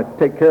don't have to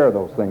take care of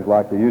those things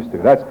like they used to.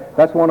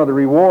 That's one of the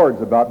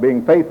rewards about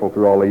being faithful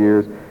through all the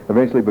years,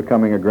 eventually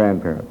becoming a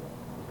grandparent.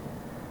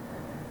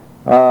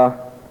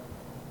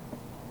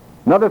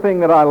 Another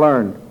thing that I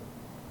learned,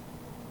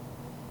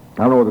 I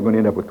don't know whether we're going to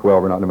end up with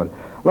 12 or not in a minute.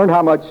 Learned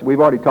how much, we've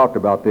already talked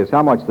about this,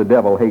 how much the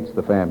devil hates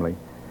the family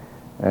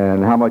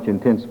and how much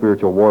intense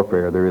spiritual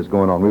warfare there is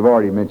going on. We've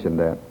already mentioned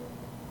that.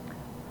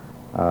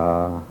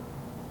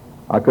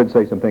 I could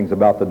say some things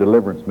about the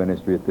deliverance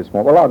ministry at this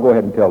moment. Well, I'll go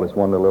ahead and tell this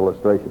one little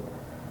illustration.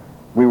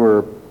 We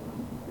were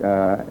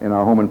in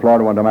our home in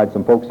Florida one time. I had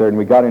some folks there, and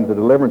we got into the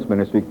deliverance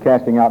ministry,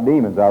 casting out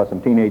demons out of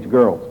some teenage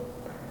girls.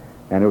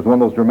 And it was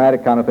one of those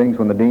dramatic kind of things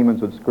when the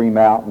demons would scream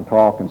out and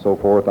talk and so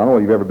forth. I don't know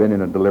if you've ever been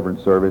in a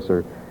deliverance service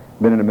or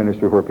been in a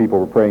ministry where people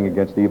were praying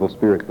against evil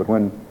spirits, but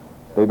when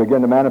they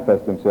begin to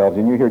manifest themselves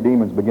and you hear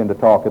demons begin to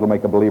talk, it'll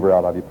make a believer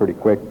out of you pretty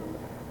quick.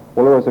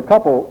 Well, there was a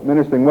couple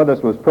ministering with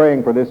us was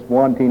praying for this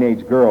one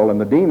teenage girl,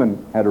 and the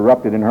demon had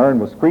erupted in her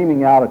and was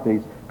screaming out at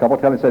these couple,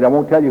 said, I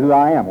won't tell you who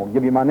I am, I won't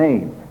give you my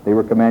name. They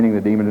were commanding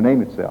the demon to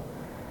name itself.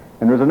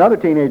 And there was another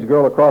teenage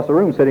girl across the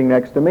room sitting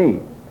next to me.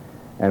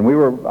 And we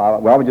were, I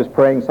was just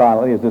praying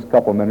silently as this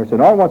couple ministered.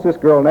 And all at once this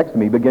girl next to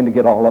me began to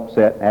get all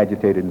upset,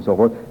 agitated, and so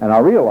forth. And I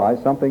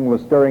realized something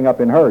was stirring up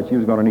in her. She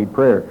was going to need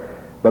prayer.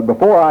 But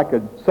before I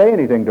could say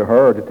anything to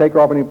her or to take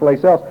her off any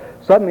place else,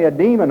 suddenly a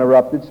demon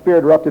erupted,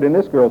 spirit erupted in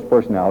this girl's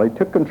personality,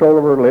 took control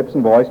of her lips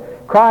and voice,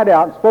 cried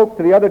out, and spoke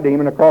to the other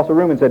demon across the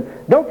room and said,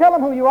 don't tell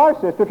him who you are,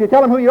 sister. If you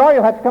tell him who you are,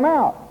 you'll have to come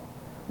out.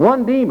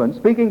 One demon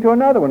speaking to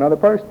another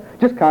person.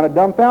 Just kind of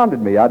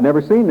dumbfounded me. I'd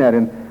never seen that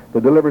in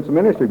the deliverance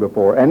ministry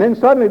before. And then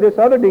suddenly this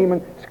other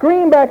demon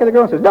screamed back at the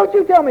girl and says, don't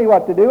you tell me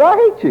what to do. I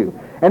hate you.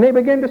 And they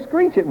began to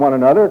screech at one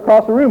another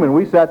across the room. And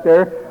we sat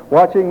there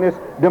watching this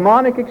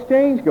demonic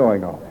exchange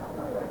going on.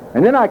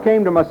 And then I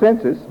came to my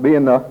senses,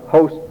 being the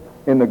host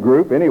in the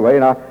group anyway,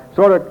 and I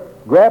sort of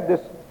grabbed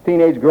this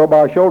teenage girl by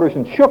her shoulders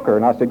and shook her,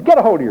 and I said, "Get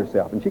a hold of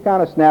yourself." And she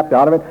kind of snapped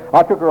out of it.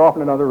 I took her off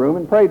in another room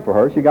and prayed for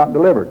her. She got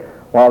delivered.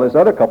 While this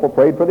other couple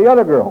prayed for the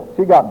other girl.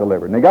 She got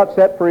delivered. And they got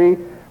set free,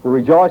 were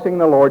rejoicing in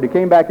the Lord. They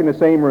came back in the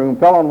same room,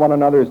 fell on one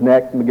another's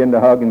necks, and began to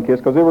hug and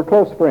kiss because they were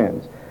close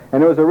friends.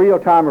 And it was a real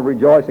time of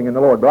rejoicing in the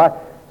Lord. But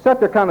I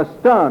sat there kind of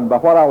stunned by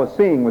what I was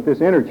seeing with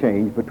this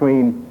interchange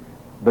between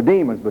the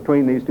demons,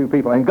 between these two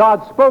people. And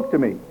God spoke to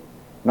me,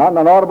 not in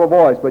an audible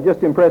voice, but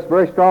just impressed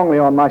very strongly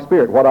on my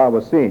spirit what I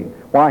was seeing,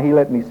 why he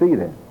let me see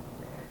that.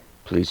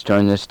 Please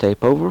turn this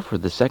tape over for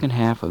the second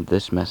half of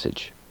this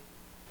message.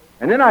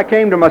 And then I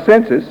came to my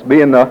senses,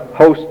 being the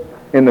host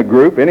in the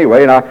group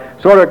anyway, and I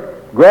sort of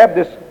grabbed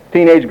this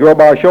teenage girl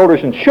by her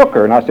shoulders and shook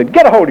her, and I said,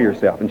 "Get a hold of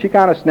yourself." And she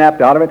kind of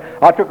snapped out of it.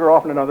 I took her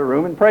off in another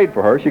room and prayed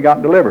for her. She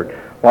got delivered.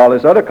 While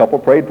this other couple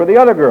prayed for the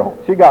other girl.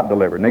 She got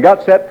delivered. And they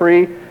got set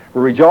free,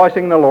 were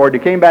rejoicing in the Lord. They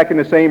came back in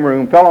the same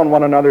room, fell on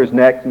one another's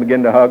necks, and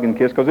began to hug and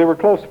kiss because they were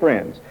close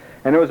friends.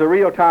 And it was a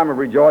real time of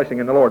rejoicing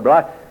in the Lord. But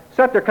I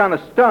sat there kind of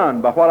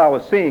stunned by what I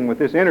was seeing with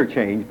this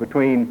interchange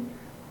between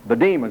the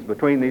demons,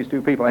 between these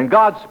two people. And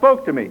God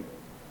spoke to me,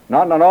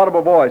 not in an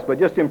audible voice, but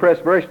just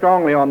impressed very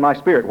strongly on my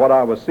spirit what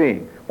I was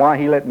seeing, why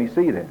he let me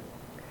see that.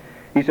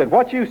 He said,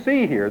 "What you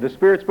see here," the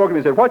Spirit spoke to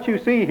me, he said, "What you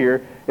see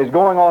here is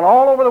going on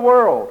all over the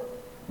world,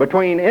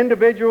 between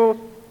individuals,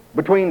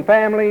 between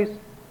families,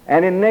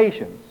 and in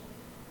nations.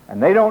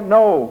 And they don't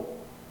know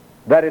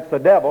that it's the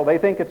devil. They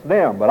think it's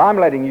them. But I'm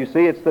letting you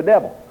see it's the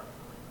devil."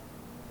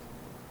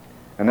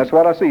 And that's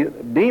what I see.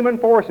 Demon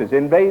forces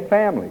invade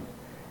families,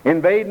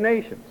 invade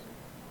nations.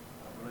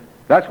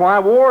 That's why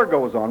war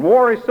goes on.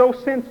 War is so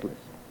senseless.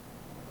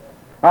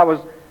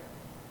 It's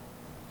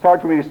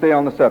hard for me to stay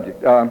on the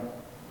subject.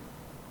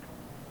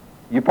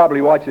 You probably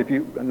watch, I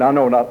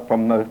know not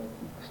from the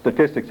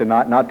statistics, and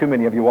not too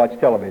many of you watch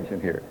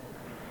television here.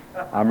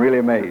 I'm really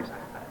amazed.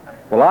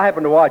 Well, I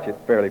happen to watch it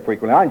fairly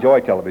frequently. I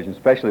enjoy television,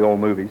 especially old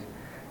movies,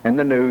 and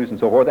the news and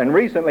so forth. And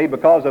recently,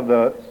 because of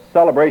the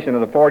celebration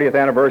of the 40th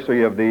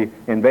anniversary of the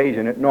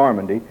invasion at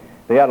Normandy,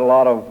 they had a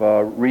lot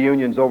of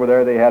reunions over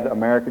there. They had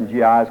American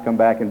GIs come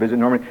back and visit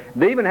Normandy.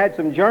 They even had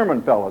some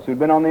German fellows who'd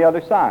been on the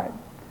other side.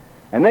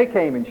 And they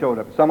came and showed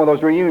up at some of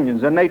those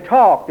reunions, and they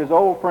talked as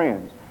old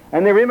friends.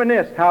 And they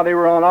reminisced how they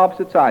were on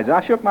opposite sides. And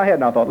I shook my head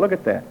and I thought, look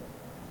at that.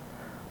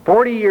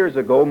 40 years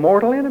ago,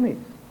 mortal enemies.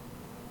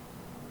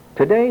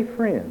 Today,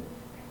 friends.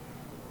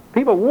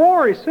 People,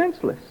 war is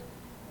senseless.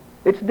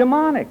 It's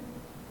demonic.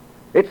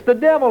 It's the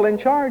devil in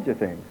charge of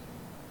things.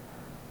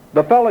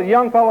 The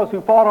young fellows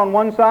who fought on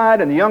one side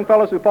and the young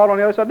fellows who fought on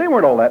the other side, they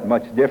weren't all that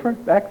much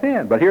different back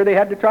then. But here they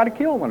had to try to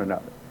kill one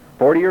another.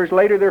 40 years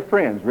later, they're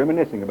friends,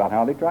 reminiscing about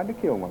how they tried to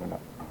kill one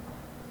another.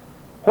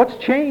 What's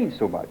changed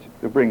so much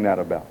to bring that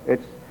about?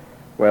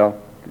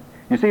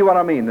 You see what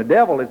I mean? The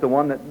devil is the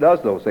one that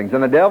does those things,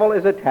 and the devil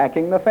is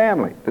attacking the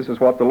family. This is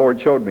what the Lord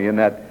showed me in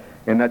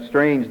that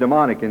strange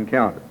demonic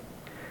encounter.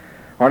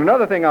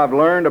 Another thing I've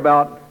learned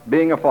about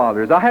being a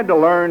father is I had to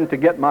learn to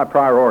get my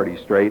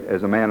priorities straight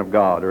as a man of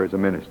God or as a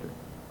minister.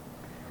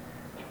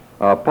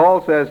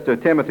 Paul says to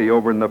Timothy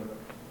over in the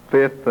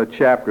 5th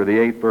chapter, the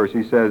 8th verse,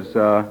 he says,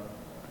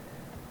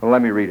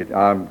 let me read it,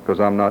 because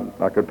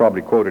I could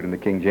probably quote it in the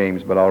King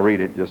James, but I'll read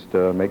it just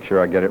to make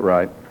sure I get it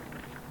right.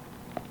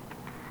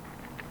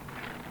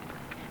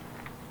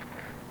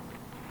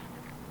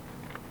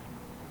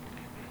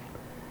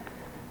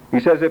 He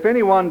says, "If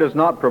anyone does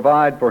not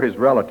provide for his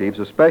relatives,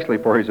 especially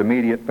for his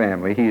immediate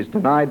family, he is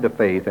denied the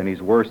faith and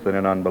he's worse than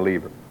an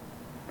unbeliever."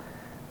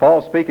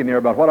 Paul's speaking here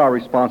about what our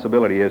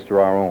responsibility is to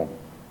our own.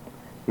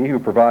 He who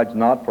provides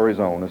not for his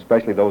own,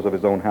 especially those of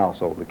his own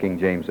household, the King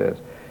James says,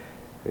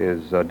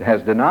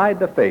 has denied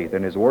the faith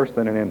and is worse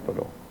than an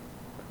infidel.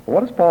 Well,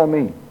 what does Paul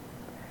mean?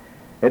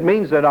 It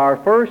means that our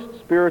first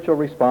spiritual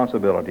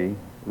responsibility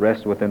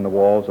rests within the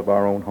walls of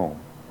our own home.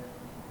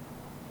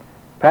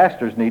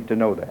 Pastors need to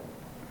know that.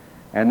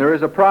 And there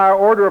is a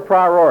order of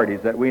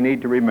priorities that we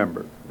need to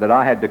remember, that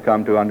I had to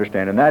come to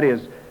understand, and that is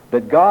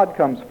that God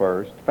comes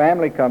first,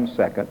 family comes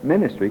second,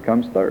 ministry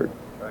comes third.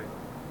 Right.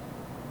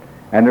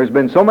 And there's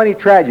been so many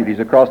tragedies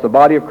across the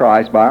body of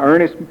Christ by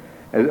earnest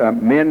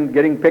men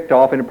getting picked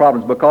off into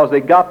problems because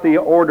they got the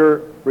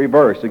order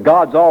reversed.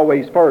 God's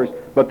always first,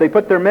 but they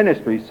put their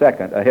ministry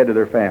second ahead of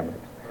their families.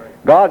 Right.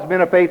 God's been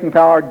a faith and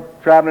power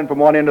traveling from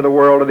one end of the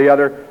world to the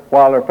other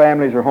while their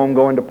families are home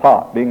going to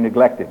pot, being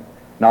neglected,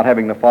 not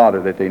having the father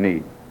that they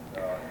need.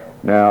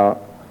 Now,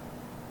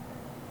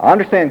 I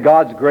understand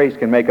God's grace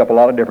can make up a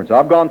lot of difference.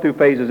 I've gone through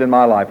phases in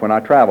my life when I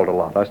traveled a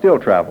lot. I still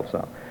travel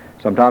some.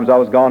 Sometimes I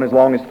was gone as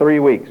long as 3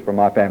 weeks from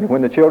my family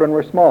when the children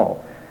were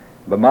small.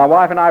 But my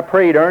wife and I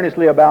prayed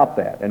earnestly about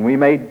that, and we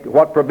made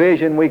what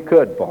provision we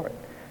could for it.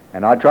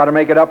 And I'd try to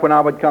make it up when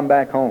I would come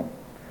back home.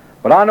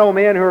 But I know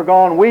men who are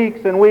gone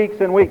weeks and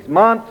weeks and weeks,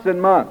 months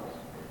and months,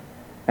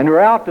 and who are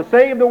out to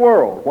save the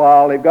world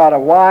while they've got a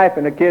wife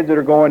and the kids that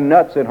are going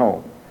nuts at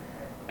home.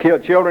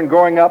 Children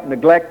growing up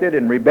neglected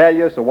and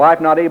rebellious, a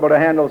wife not able to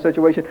handle the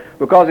situation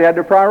because they had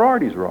their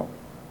priorities wrong.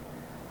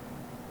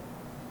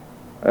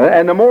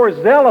 And the more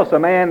zealous a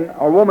man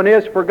or woman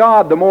is for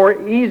God, the more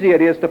easy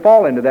it is to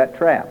fall into that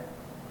trap.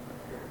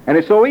 And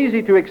it's so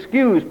easy to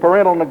excuse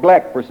parental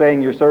neglect for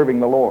saying you're serving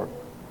the Lord.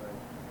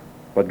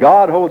 But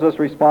God holds us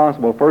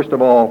responsible, first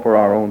of all, for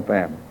our own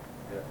family.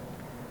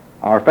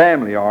 Our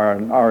family,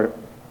 our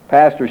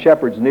pastor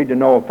shepherds need to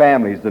know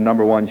family is the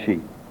number one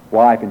sheep.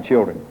 Wife and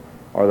children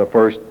are the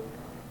first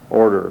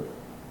order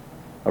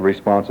of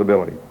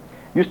responsibility.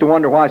 Used to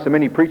wonder why so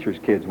many preachers'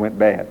 kids went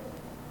bad.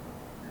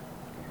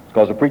 It's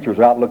because the preachers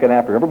are out looking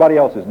after everybody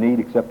else's need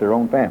except their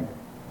own family.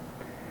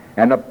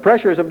 And the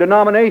pressures of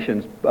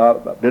denominations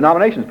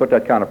put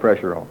that kind of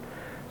pressure on.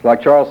 It's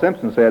like Charles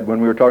Simpson said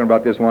when we were talking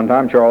about this one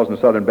time, Charles in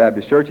the Southern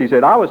Baptist Church. He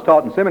said, I was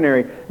taught in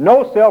seminary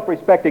no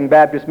self-respecting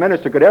Baptist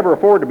minister could ever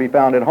afford to be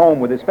found at home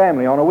with his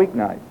family on a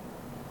weeknight.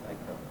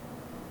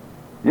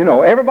 You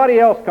know, everybody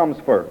else comes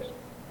first.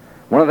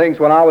 One of the things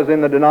when I was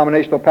in the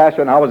denominational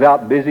pastorate and I was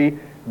out busy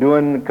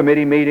doing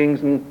committee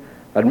meetings and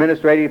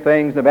administrative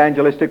things and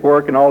evangelistic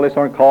work and all this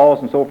on calls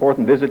and so forth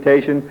and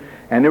visitation,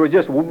 and there was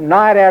just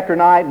night after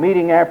night,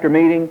 meeting after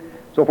meeting,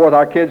 so forth.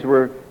 Our kids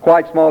were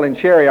quite small in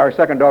Sherry. Our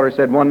second daughter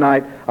said one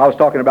night, I was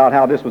talking about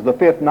how this was the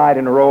 5th night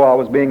in a row I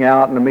was being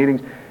out in the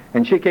meetings,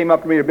 and she came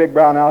up to me with a big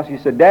brown house. She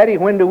said, Daddy,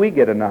 when do we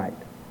get a night?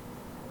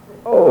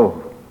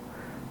 Oh,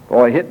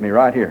 boy, it hit me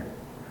right here.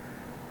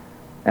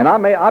 And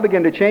I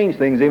began to change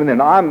things even then.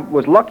 I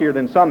was luckier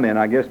than some men,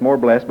 I guess, more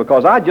blessed,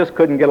 because I just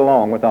couldn't get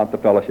along without the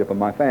fellowship of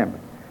my family.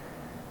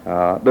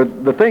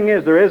 The thing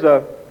is,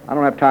 I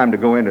don't have time to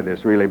go into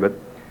this really, but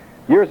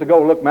years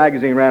ago, Look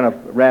magazine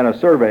ran a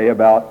survey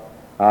about,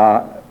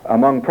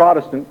 among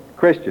Protestant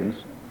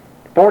Christians,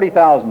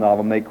 40,000 of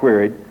them they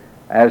queried,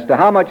 as to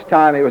how much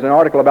time, it was an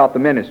article about the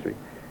ministry,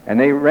 and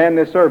they ran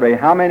this survey,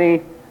 how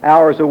many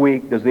hours a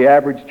week does the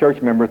average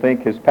church member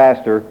think his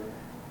pastor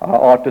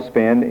ought to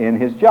spend in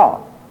his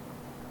job?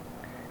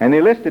 And they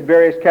listed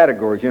various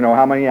categories, you know,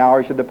 how many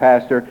hours should the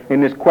pastor,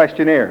 in this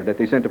questionnaire that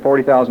they sent to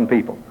 40,000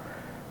 people,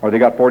 or they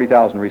got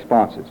 40,000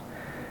 responses.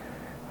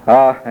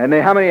 And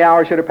how many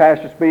hours should a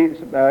pastor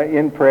spend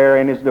in prayer,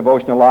 in his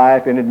devotional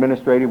life, in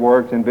administrative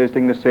works, in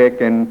visiting the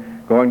sick,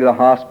 and going to the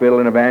hospital,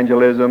 in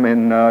evangelism,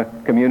 in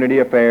community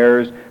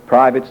affairs,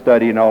 private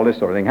study, and all this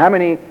sort of thing. How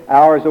many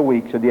hours a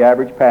week should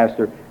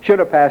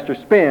a pastor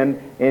spend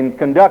in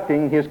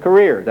conducting his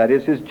career, that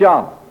is, his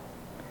job?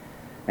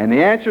 And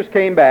the answers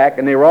came back,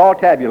 and they were all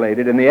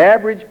tabulated, and the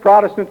average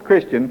Protestant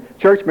Christian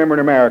church member in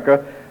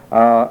America,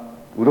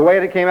 the way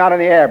it came out on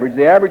the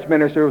average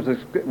minister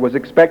was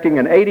expecting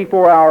an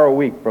 84-hour a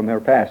week from their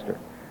pastor,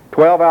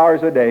 12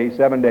 hours a day,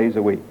 7 days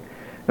a week.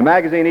 The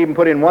magazine even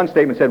put in one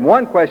statement, said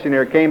one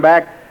questionnaire came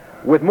back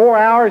with more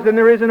hours than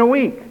there is in a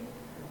week.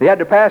 They had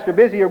the pastor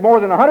busy more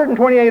than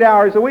 128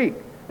 hours a week.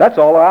 That's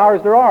all the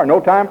hours there are,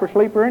 no time for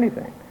sleep or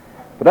anything.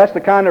 But that's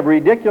the kind of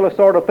ridiculous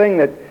sort of thing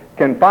that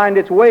can find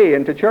its way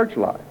into church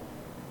life.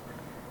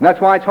 And that's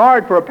why it's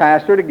hard for a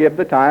pastor to give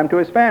the time to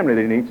his family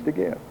that he needs to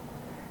give.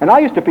 And I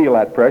used to feel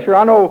that pressure.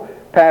 I know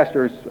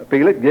pastors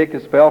feel it. Dick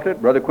has felt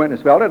it. Brother Quentin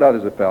has felt it.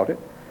 Others have felt it.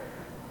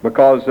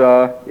 Because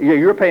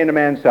you're paying a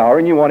man's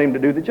salary and you want him to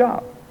do the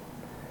job.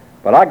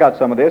 But I got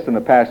some of this in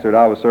the pastorate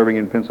I was serving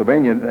in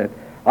Pennsylvania.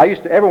 I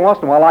used to, every once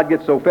in a while, I'd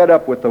get so fed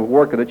up with the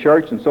work of the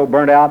church and so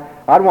burnt out,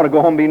 I'd want to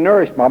go home and be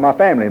nourished by my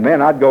family. And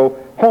then I'd go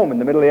home in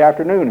the middle of the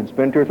afternoon and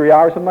spend 2 or 3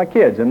 hours with my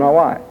kids and my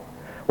wife.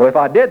 Well, if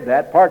I did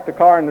that, parked the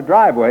car in the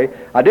driveway,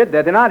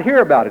 then I'd hear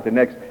about it the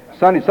next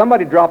Sunday.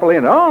 Somebody'd drop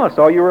in, oh, I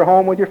saw you were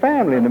home with your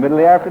family in the middle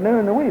of the afternoon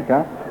in the week,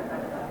 huh?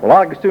 Well,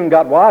 I soon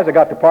got wise. I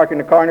got to parking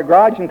the car in the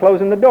garage and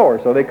closing the door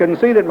so they couldn't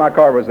see that my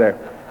car was there.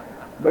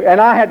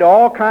 And I had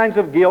all kinds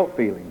of guilt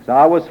feelings.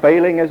 I was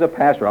failing as a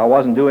pastor. I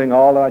wasn't doing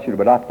all that I should have,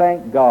 but I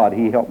thank God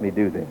he helped me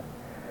do that.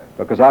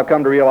 Because I've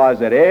come to realize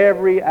that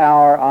every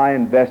hour I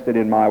invested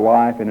in my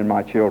wife and in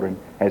my children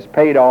has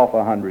paid off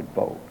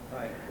 100-fold.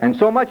 And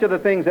so much of the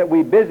things that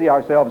we busy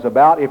ourselves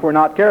about, if we're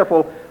not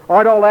careful,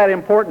 aren't all that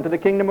important to the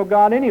kingdom of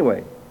God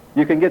anyway.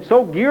 You can get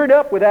so geared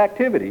up with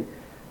activity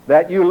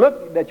that you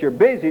look that you're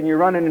busy and you're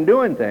running and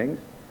doing things,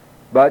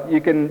 but you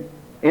can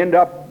end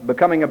up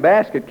becoming a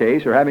basket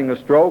case or having a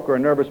stroke or a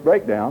nervous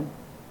breakdown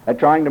at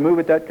trying to move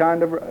at that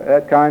kind of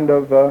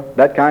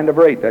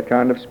rate, that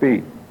kind of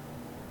speed.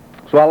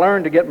 So I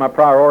learned to get my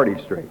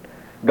priorities straight.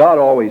 God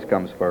always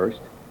comes first.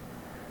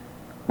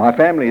 My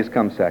family has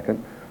come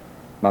second.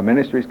 My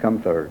ministries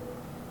come third.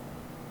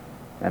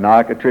 And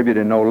I contribute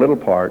in no little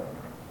part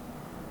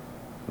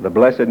the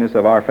blessedness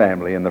of our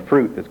family and the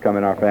fruit that's come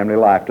in our family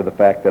life to the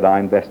fact that I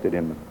invested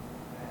in them.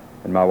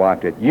 And my wife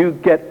did. You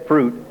get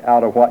fruit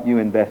out of what you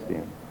invest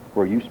in,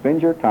 where you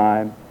spend your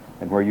time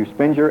and where you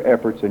spend your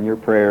efforts and your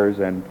prayers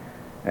and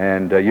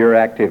your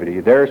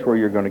activity. There's where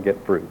you're going to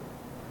get fruit.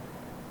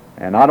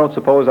 And I don't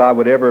suppose I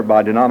would ever,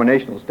 by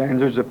denominational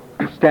standards,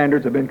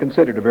 have been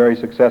considered a very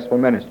successful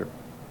minister.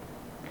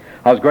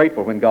 I was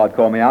grateful when God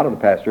called me out of the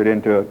pastorate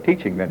into a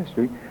teaching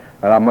ministry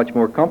that I'm much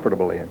more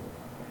comfortable in.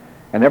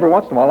 And every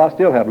once in a while I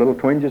still have little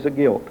twinges of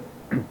guilt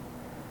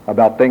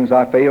about things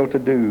I failed to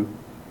do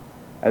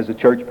as a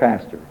church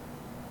pastor.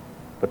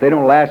 But they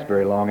don't last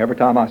very long. Every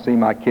time I see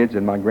my kids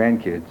and my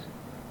grandkids,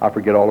 I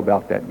forget all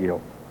about that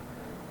guilt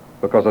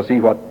because I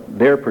see what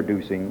they're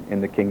producing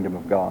in the kingdom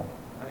of God.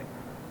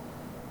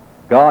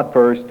 God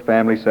first,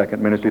 family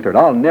second, ministry third.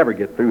 I'll never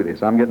get through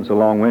this. I'm getting so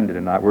long-winded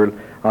tonight.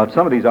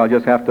 Some of these I'll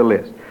just have to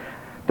list.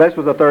 This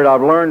was the third.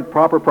 I've learned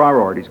proper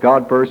priorities.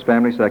 God first,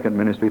 family second,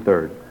 ministry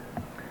third.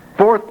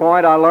 Fourth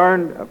point I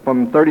learned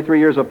from 33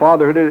 years of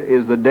fatherhood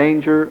is the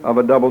danger of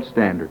a double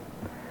standard.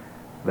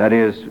 That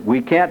is,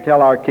 we can't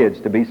tell our kids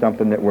to be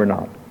something that we're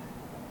not.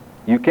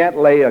 You can't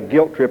lay a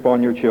guilt trip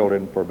on your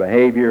children for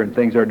behavior and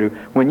things they're doing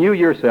when you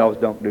yourselves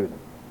don't do them.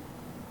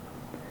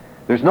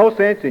 There's no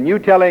sense in you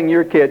telling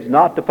your kids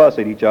not to fuss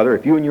at each other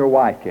if you and your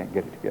wife can't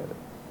get it together.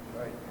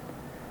 Right.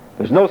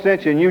 There's no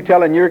sense in you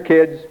telling your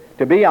kids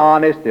to be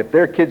honest if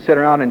their kids sit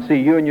around and see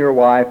you and your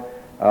wife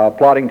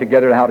plotting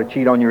together how to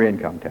cheat on your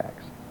income tax.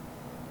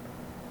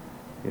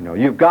 You know,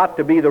 you've got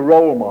to be the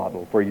role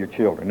model for your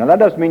children. Now, that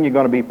doesn't mean you're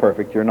going to be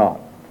perfect. You're not.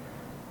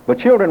 But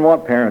children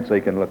want parents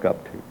they can look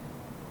up to.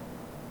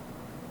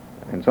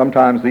 And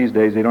sometimes these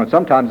days they don't.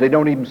 Sometimes they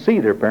don't even see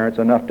their parents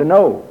enough to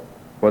know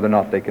whether or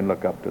not they can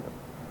look up to them,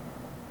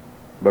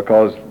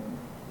 because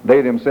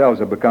they themselves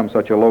have become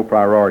such a low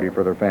priority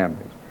for their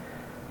families.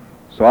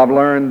 So I've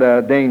learned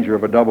the danger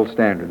of a double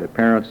standard, that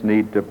parents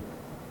need to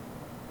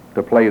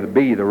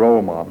be the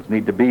role models,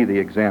 need to be the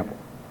example.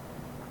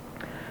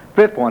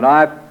 Fifth one,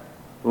 I've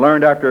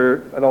learned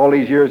after all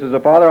these years as a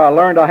father, I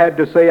learned I had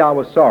to say I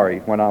was sorry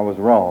when I was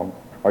wrong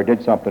or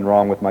did something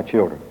wrong with my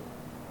children.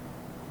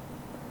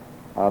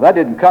 That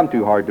didn't come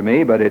too hard to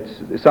me, but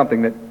it's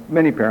something that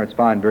many parents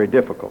find very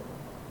difficult.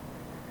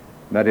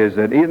 That is,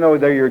 that even though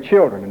they're your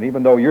children, and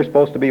even though you're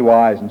supposed to be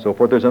wise and so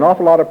forth, there's an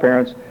awful lot of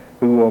parents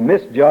who will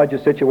misjudge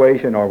a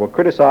situation or will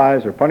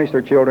criticize or punish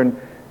their children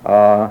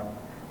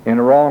in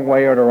the wrong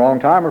way or at the wrong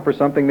time or for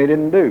something they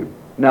didn't do.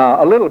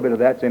 Now, a little bit of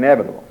that's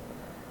inevitable.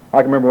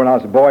 I can remember when I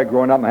was a boy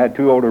growing up, and I had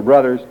two older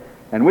brothers,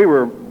 and we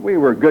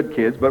were good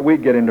kids, but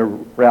we'd get into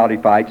rowdy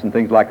fights and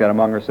things like that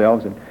among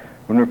ourselves. And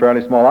when we were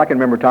fairly small, I can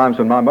remember times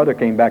when my mother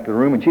came back to the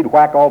room and she'd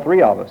whack all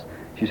three of us.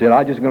 She said,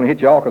 "I'm just going to hit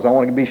you all because I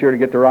want to be sure to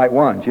get the right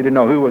one." She didn't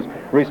know who was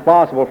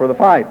responsible for the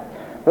fight.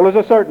 Well,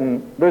 there's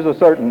a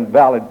certain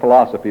valid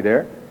philosophy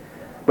there.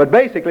 But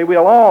basically,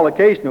 we'll all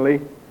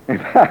occasionally, in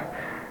fact,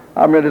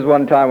 I remember this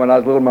one time when I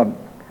was little, my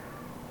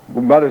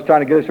mother was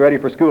trying to get us ready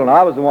for school, and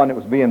I was the one that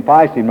was being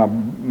feisty. My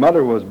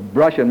mother was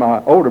brushing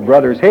my older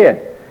brother's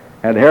head,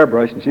 had a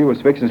hairbrush, and she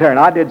was fixing his hair, and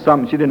I did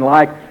something she didn't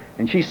like,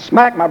 and she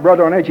smacked my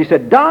brother on the head. She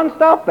said, "Don,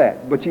 stop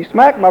that!" But she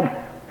smacked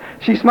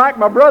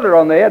my brother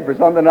on the head for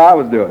something I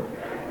was doing.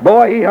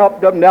 Boy, he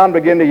hopped up and down and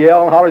began to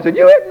yell and holler and said,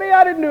 "You hit me,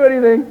 I didn't do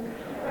anything."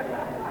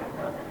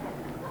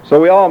 So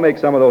we all make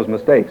some of those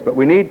mistakes, but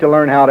we need to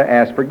learn how to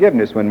ask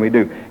forgiveness when we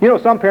do. You know,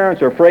 some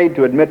parents are afraid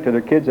to admit to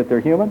their kids that they're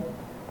human,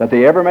 that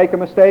they ever make a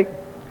mistake.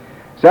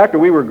 So after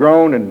we were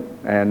grown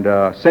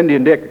and Cindy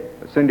and Dick,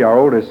 Cindy, our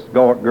oldest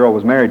girl,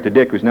 was married to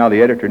Dick, who's now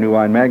the editor of New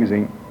Wine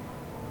Magazine.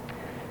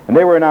 And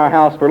they were in our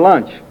house for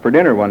lunch, for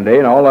dinner one day,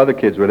 and all the other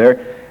kids were there.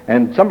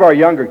 And some of our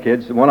younger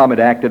kids, one of them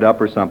had acted up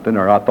or something,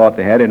 or I thought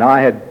they had, and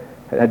I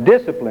had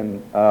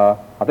disciplined, I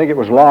think it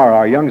was Laura,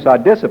 our youngest, I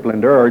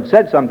disciplined her or had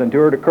said something to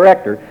her to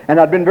correct her, and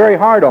I'd been very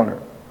hard on her.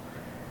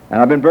 And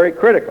I've been very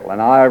critical,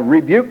 and I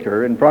rebuked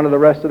her in front of the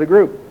rest of the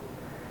group.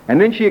 And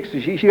then she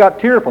got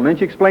tearful, and then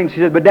she explained, she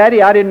said, "But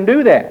Daddy, I didn't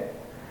do that."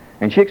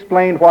 And she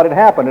explained what had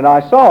happened, and I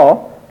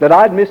saw that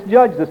I'd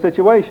misjudged the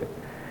situation.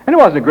 And it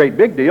wasn't a great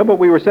big deal, but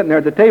we were sitting there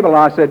at the table,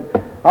 and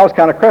I was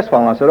kind of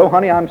crestfallen. I said, "Oh,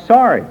 honey, I'm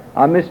sorry.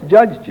 I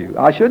misjudged you.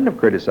 I shouldn't have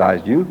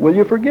criticized you. Will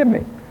you forgive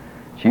me?"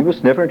 She was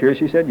sniffing tears.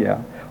 She said, "Yeah."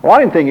 Well, I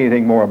didn't think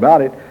anything more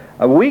about it.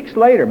 Weeks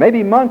later,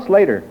 maybe months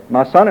later,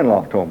 my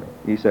son-in-law told me.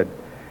 He said,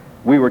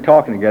 we were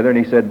talking together, and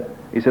he said,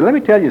 "Let me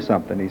tell you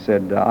something." He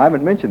said, "I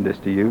haven't mentioned this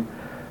to you,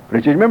 but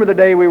did you remember the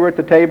day we were at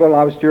the table?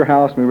 I was at your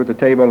house, and we were at the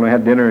table, and we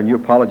had dinner, and you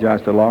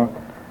apologized to Laura?"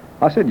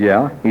 I said,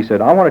 "Yeah." He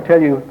said, "I want to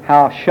tell you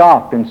how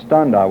shocked and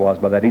stunned I was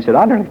by that." He said,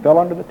 "I nearly fell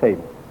under the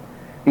table."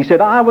 He said,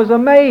 "I was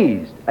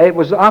amazed. I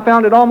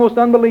found it almost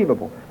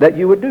unbelievable that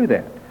you would do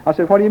that." I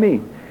said, "What do you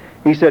mean?"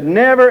 He said,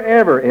 "Never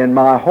ever in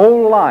my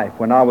whole life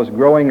when I was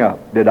growing up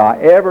did I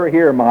ever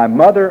hear my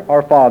mother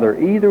or father,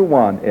 either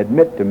one,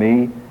 admit to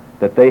me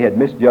that they had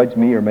misjudged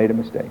me or made a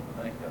mistake.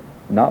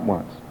 Not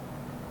once."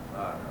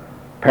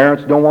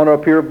 Parents don't want to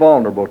appear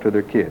vulnerable to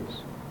their kids.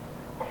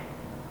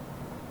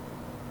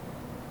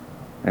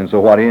 And so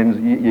what ends,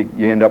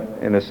 you end up,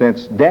 in a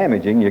sense,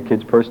 damaging your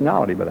kid's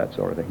personality by that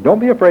sort of thing. Don't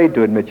be afraid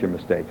to admit your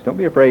mistakes. Don't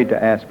be afraid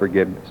to ask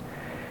forgiveness.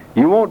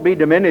 You won't be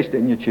diminished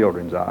in your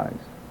children's eyes.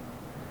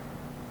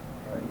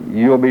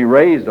 You'll be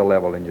raised a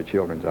level in your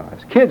children's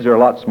eyes. Kids are a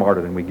lot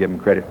smarter than we give them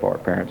credit for,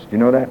 parents. Do you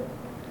know that?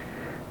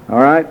 All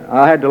right?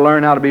 I had to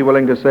learn how to be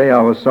willing to say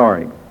I was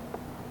sorry.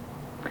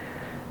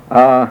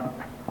 I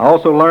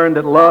also learned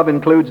that love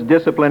includes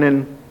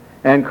discipline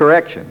and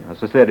correction.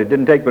 As I said, it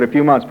didn't take but a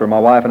few months for my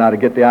wife and I to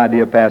get the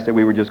idea past that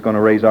we were just going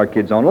to raise our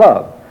kids on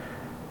love.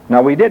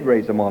 Now, we did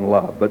raise them on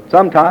love, but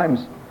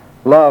sometimes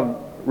love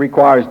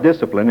requires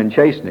discipline and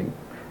chastening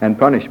and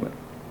punishment.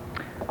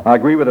 I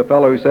agree with a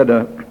fellow who said,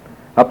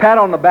 a pat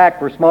on the back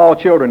for small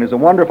children is a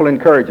wonderful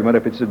encouragement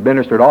if it's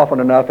administered often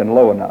enough and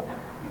low enough.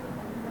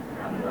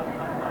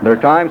 There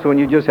are times when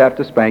you just have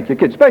to spank your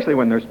kids, especially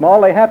when they're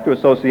small. They have to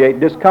associate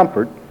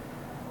discomfort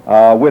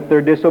with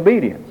their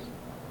disobedience.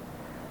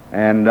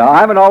 And I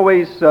haven't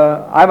always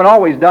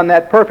done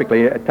that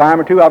perfectly. A time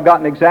or two I've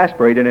gotten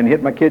exasperated and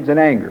hit my kids in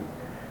anger.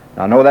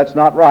 I know that's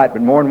not right,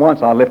 but more than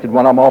once I lifted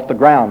one of them off the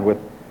ground with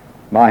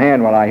my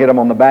hand when I hit them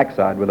on the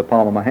backside with the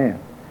palm of my hand.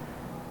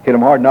 Hit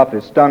them hard enough that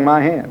it stung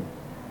my hand.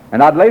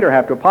 And I'd later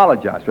have to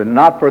apologize for it,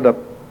 not for the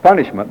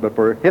punishment, but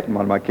for hitting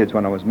one of my kids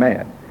when I was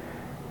mad.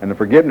 And the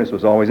forgiveness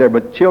was always there.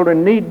 But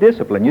children need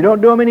discipline. You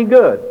don't do them any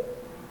good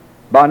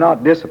by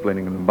not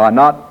disciplining them, by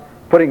not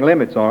putting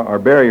limits or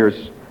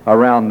barriers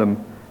around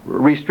them,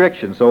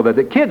 restrictions, so that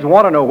the kids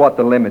want to know what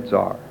the limits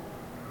are.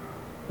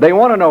 They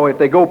want to know if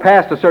they go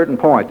past a certain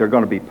point, they're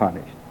going to be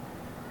punished.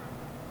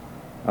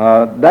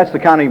 That's the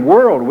kind of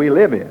world we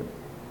live in.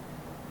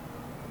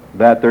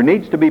 That there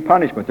needs to be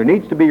punishment, there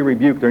needs to be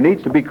rebuke, there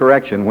needs to be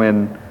correction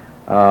when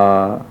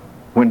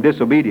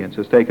disobedience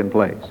has taken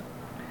place.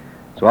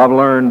 So I've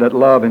learned that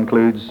love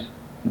includes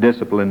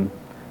discipline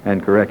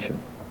and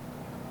correction.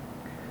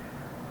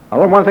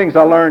 One of the things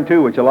I learned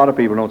too, which a lot of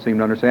people don't seem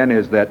to understand,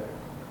 is that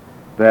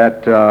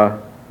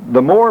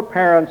the more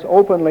parents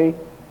openly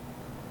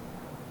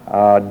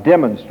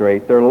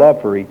demonstrate their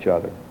love for each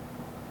other,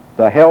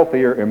 the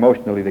healthier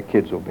emotionally the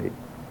kids will be.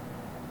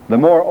 The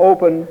more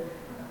open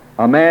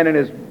a man and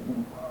his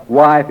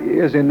wife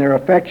is in their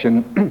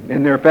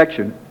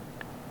affection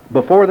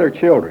before their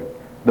children,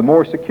 the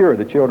more secure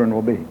the children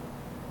will be.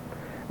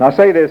 Now, I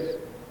say this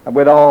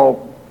with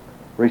all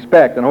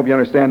respect, and I hope you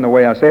understand the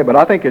way I say it, but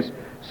I think it's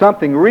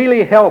something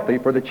really healthy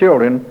for the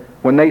children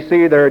when they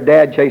see their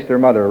dad chase their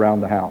mother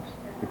around the house,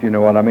 if you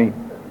know what I mean.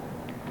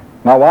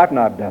 My wife and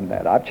I have done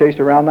that. I've chased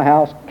her around the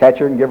house, catch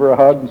her and give her a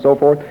hug and so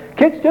forth.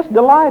 Kids just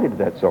delighted at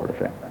that sort of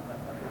thing.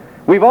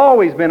 We've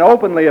always been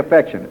openly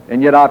affectionate,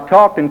 and yet I've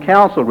talked and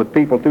counseled with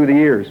people through the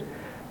years,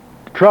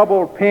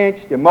 troubled,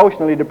 pinched,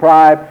 emotionally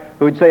deprived,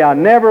 who would say, I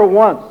never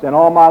once in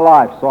all my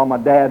life saw my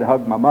dad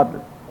hug my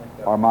mother,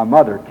 or my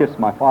mother kiss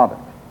my father.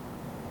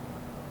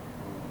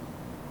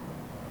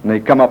 And they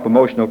come up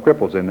emotional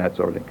cripples in that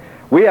sort of thing.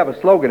 We have a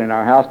slogan in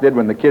our house, did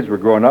when the kids were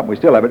growing up, and we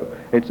still have it.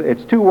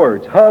 It's two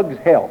words, hugs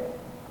help.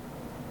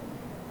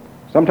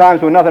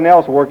 Sometimes when nothing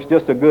else works,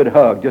 just a good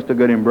hug, just a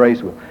good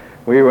embrace.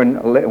 We were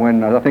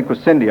when I think it was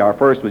Cindy, our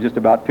first, was just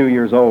about 2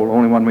 years old,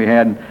 only one we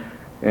had,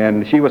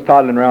 and she was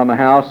toddling around the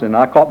house, and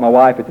I caught my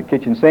wife at the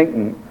kitchen sink,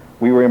 and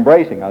we were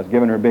embracing. I was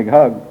giving her a big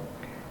hug,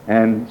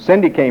 and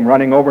Cindy came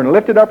running over and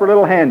lifted up her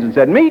little hands and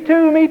said, me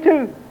too, me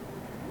too.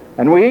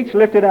 And we each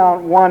lifted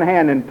out one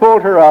hand and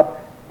pulled her up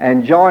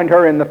and joined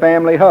her in the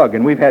family hug,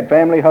 and we've had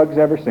family hugs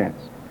ever since.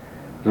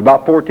 It was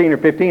about 14 or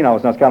 15 of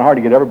us, and it's kind of hard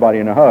to get everybody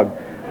in a hug.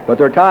 But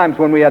there are times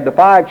when we had the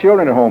 5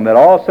 children at home that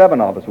all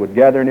 7 of us would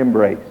gather and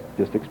embrace,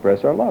 just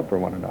express our love for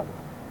one another.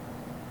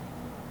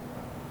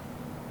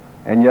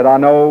 And yet I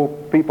know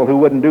people who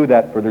wouldn't do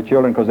that for their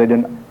children because they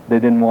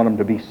didn't want them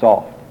to be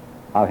soft.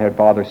 I've had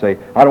fathers say,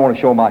 I don't want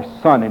to show my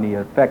son any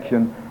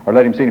affection or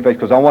let him see any affection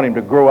because I want him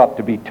to grow up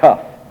to be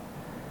tough.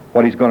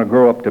 What he's going to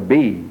grow up to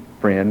be,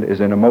 friend, is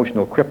an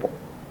emotional cripple.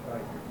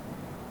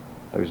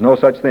 There's no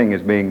such thing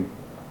as being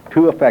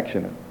too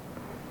affectionate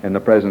in the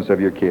presence of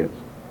your kids.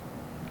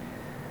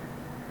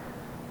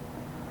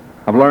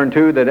 I've learned,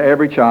 too, that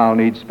every child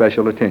needs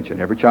special attention.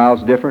 Every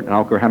child's different, and I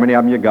don't care how many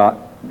of them you got.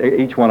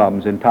 Each one of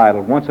them is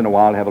entitled once in a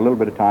while to have a little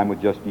bit of time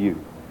with just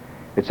you.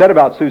 It's said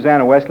about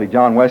Susanna Wesley,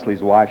 John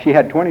Wesley's wife, she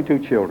had 22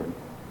 children.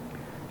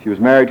 She was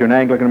married to an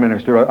Anglican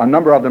minister. A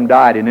number of them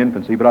died in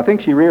infancy, but I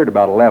think she reared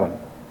about 11.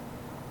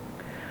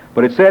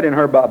 But it said in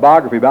her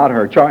biography about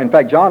her, in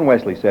fact, John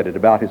Wesley said it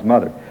about his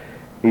mother.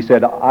 He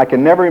said, I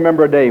can never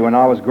remember a day when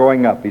I was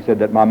growing up, he said,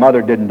 that my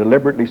mother didn't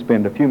deliberately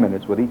spend a few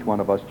minutes with each one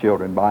of us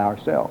children by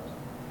ourselves.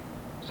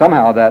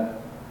 Somehow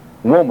that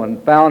woman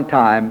found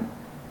time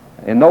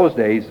in those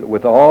days,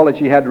 with all that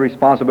she had the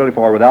responsibility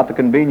for, without the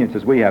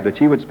conveniences we have, that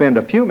she would spend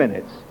a few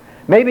minutes,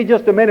 maybe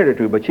just a minute or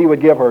two, but she would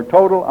give her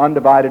total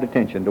undivided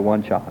attention to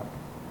one child,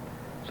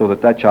 so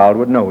that that child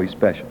would know he's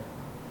special.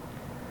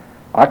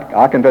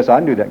 I confess I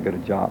didn't do that good a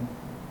job.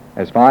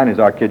 As fine as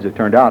our kids have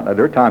turned out,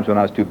 there are times when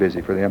I was too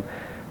busy for them.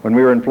 When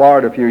we were in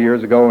Florida a few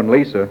years ago, and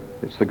Lisa,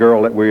 it's the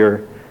girl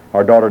that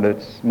our daughter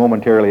that's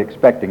momentarily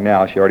expecting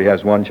now, she already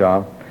has one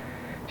child.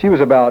 She was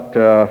about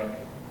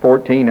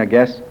 14, I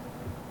guess,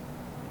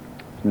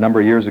 a number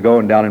of years ago,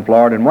 and down in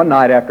Florida. And one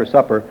night after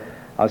supper,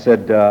 I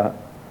said,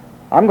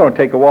 I'm going to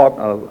take a walk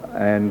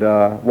and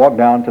walk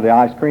down to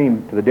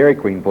the Dairy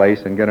Queen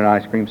place and get an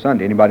ice cream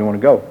sundae. Anybody want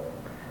to go?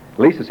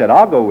 Lisa said,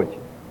 I'll go with you.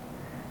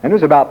 And it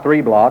was about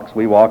 3 blocks.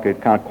 We walked a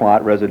kind of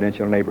quiet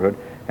residential neighborhood,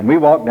 and we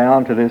walked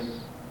down to this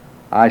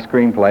ice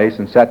cream place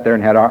and sat there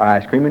and had our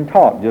ice cream and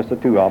talked, just the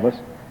 2 of us,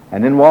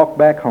 and then walked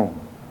back home.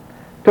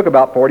 Took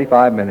about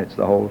 45 minutes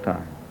the whole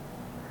time.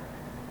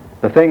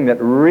 The thing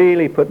that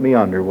really put me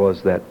under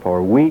was that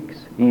for weeks,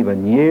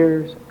 even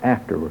years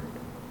afterward,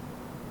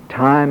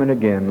 time and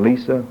again,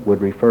 Lisa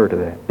would refer to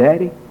that.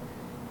 Daddy, do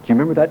you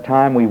remember that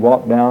time we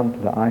walked down to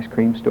the ice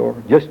cream store,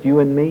 just you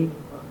and me?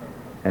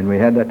 And we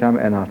had that time,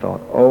 and I thought,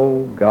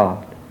 oh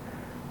God,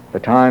 The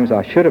times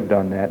I should have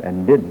done that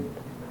and didn't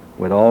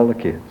with all the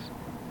kids.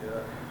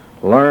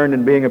 Learn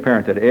in being a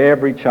parent that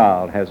every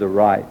child has a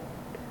right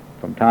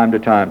from time to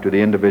time to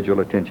the individual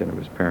attention of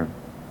his parent.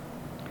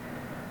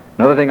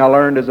 Another thing I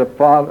learned as a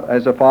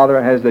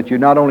father is that you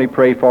not only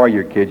pray for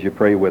your kids, you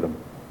pray with them.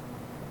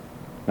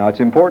 Now, it's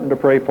important to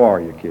pray for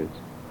your kids.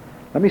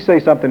 Let me say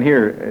something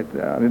here.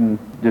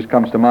 It just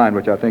comes to mind,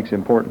 which I think is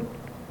important.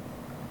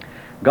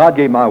 God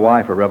gave my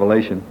wife a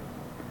revelation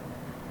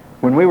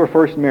when we were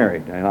first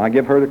married, and I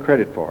give her the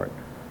credit for it.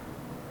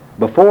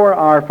 Before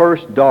our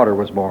first daughter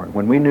was born,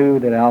 when we knew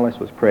that Alice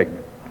was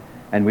pregnant,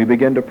 and we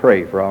began to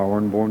pray for our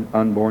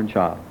unborn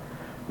child,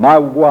 my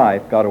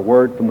wife got a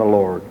word from the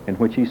Lord in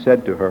which he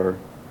said to her,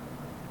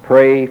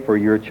 "Pray for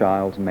your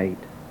child's mate.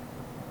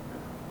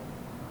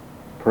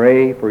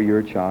 Pray for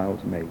your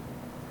child's mate."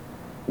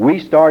 We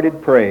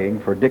started praying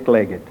for Dick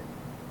Leggett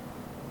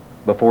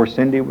before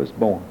Cindy was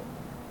born.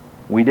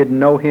 We didn't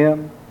know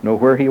him, know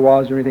where he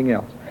was or anything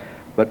else.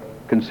 But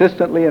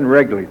consistently and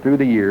regularly through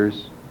the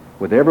years,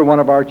 with every one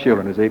of our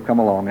children as they've come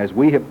along, as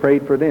we have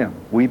prayed for them,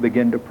 we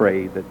begin to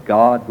pray that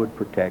God would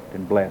protect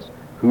and bless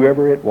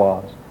whoever it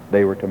was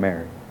they were to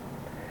marry.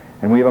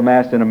 And we've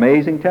amassed an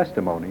amazing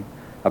testimony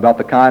about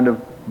the kind of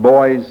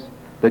boys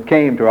that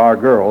came to our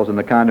girls and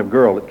the kind of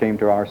girl that came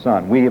to our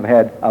son. We have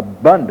had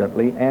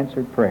abundantly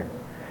answered prayer.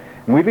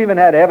 And we've even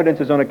had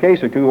evidences on a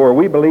case or two where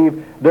we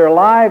believe their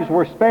lives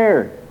were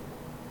spared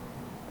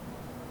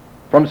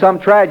from some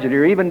tragedy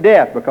or even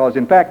death, because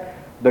in fact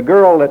the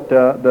girl that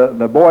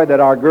the boy that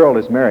our girl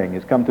is marrying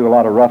has come through a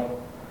lot of rough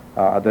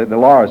that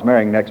Laura's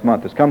marrying next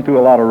month has come through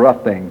a lot of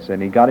rough things,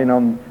 and he got in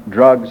on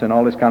drugs and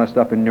all this kind of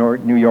stuff in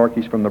New York.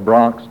 He's from the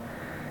Bronx.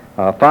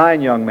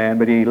 Fine young man,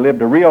 but he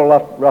lived a real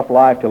rough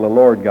life till the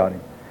Lord got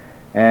him.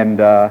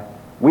 And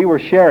we were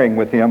sharing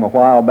with him a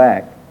while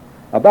back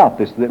about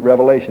this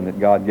revelation that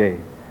God gave.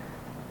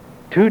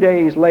 2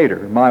 days later,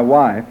 my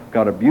wife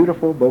got a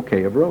beautiful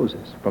bouquet of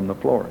roses from the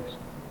florist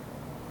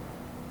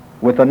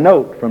with a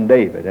note from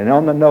David. And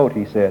on the note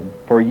he said,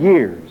 "For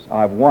years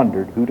I've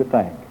wondered who to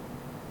thank."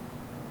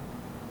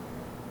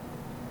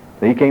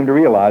 So he came to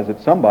realize that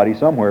somebody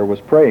somewhere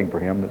was praying for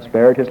him that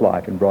spared his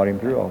life and brought him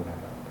through all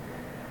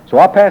that. So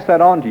I'll pass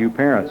that on to you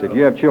parents. If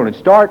you have children,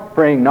 start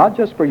praying not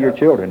just for your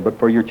children, but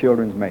for your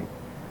children's mate.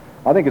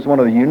 I think it's one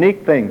of the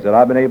unique things that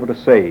I've been able to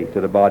say to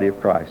the body of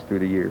Christ through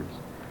the years.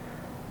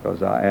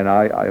 Because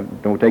I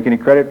don't take any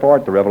credit for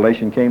it. The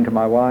revelation came to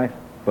my wife,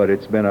 but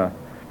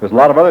there's a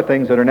lot of other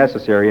things that are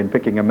necessary in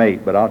picking a mate.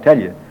 But I'll tell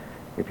you,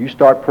 if you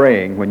start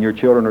praying when your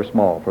children are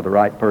small for the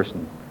right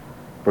person,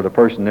 for the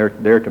person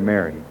they're to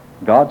marry,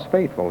 God's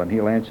faithful and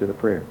he'll answer the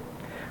prayer.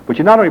 But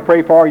you not only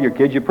pray for your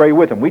kids, you pray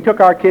with them. We took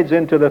our kids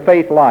into the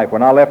faith life.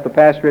 When I left the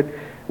pastorate,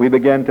 we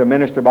began to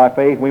minister by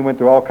faith. We went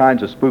through all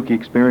kinds of spooky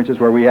experiences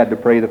where we had to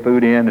pray the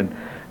food in and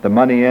the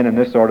money in and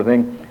this sort of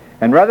thing.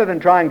 And rather than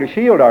trying to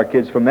shield our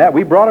kids from that,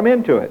 we brought them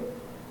into it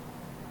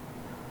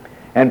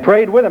and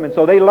prayed with them. And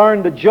so they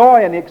learned the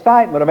joy and the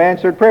excitement of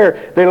answered prayer.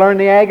 They learned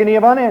the agony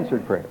of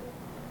unanswered prayer.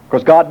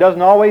 Because God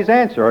doesn't always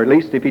answer, or at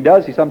least if he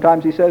does,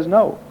 sometimes he says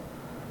no.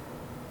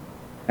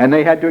 And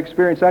they had to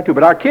experience that too.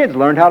 But our kids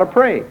learned how to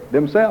pray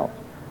themselves.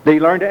 They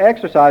learned to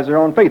exercise their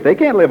own faith. They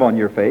can't live on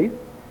your faith.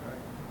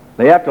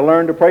 They have to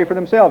learn to pray for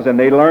themselves, and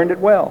they learned it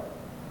well.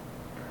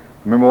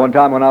 I remember one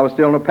time when I was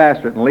still in the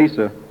pastorate, and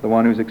Lisa, the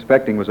one who's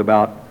expecting, was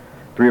about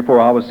 3 or 4.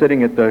 I was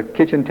sitting at the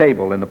kitchen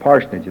table in the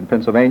parsonage in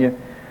Pennsylvania,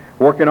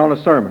 working on a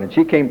sermon, and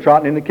she came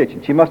trotting in the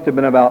kitchen. She must have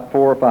been about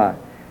 4 or 5.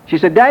 She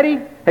said, "Daddy,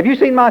 have you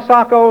seen my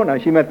sacco?" Now,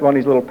 she meant one of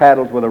these little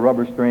paddles with a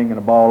rubber string and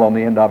a ball on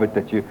the end of it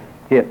that you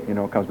hit,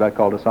 it comes back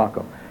called a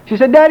sacco. She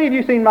said, "Daddy, have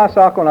you seen my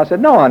sacco?" And I said,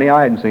 "No, honey,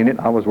 I hadn't seen it."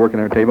 I was working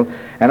at her table,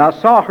 and I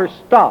saw her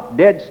stop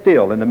dead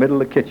still in the middle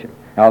of the kitchen,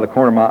 out of the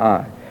corner of my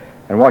eye,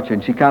 and watch her.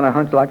 And she kind of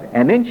hunched like that.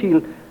 And then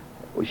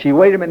she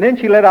waited a minute, and then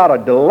she let out a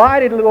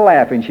delighted little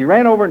laugh, and she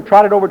ran over and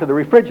trotted over to the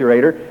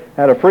refrigerator,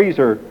 had a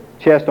freezer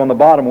chest on the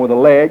bottom with a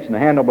ledge and a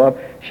handle above.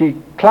 She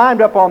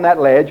climbed up on that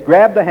ledge,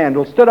 grabbed the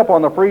handle, stood up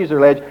on the freezer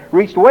ledge,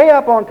 reached way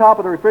up on top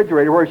of the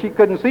refrigerator where she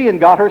couldn't see, and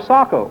got her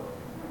sacco.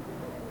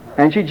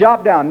 And she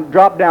jumped down in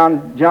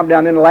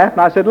the laugh,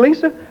 and I said,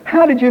 "Lisa,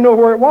 how did you know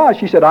where it was?"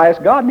 She said, "I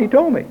asked God, and he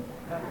told me."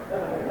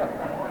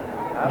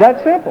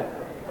 That simple.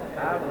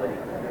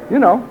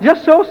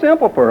 Just so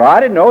simple for her. I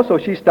didn't know, so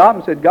she stopped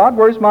and said, "God,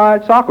 where's my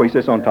sacco?" He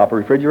says, "On top of the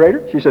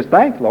refrigerator." She says,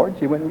 "Thanks, Lord."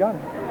 She went and got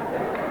it.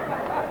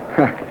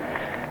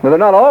 Now, they're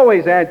not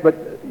always answered, but,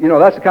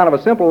 that's kind of a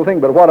simple thing,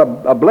 but what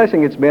a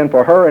blessing it's been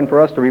for her and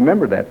for us to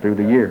remember that through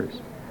the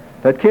years.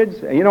 That kids,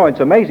 it's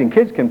amazing.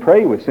 Kids can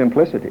pray with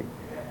simplicity.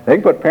 They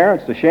can put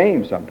parents to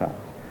shame sometimes.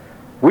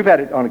 We've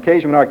had it on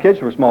occasion when our kids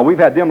were small. We've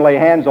had them lay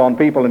hands on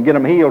people and get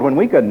them healed when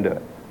we couldn't do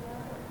it.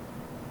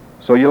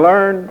 So you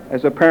learn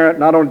as a parent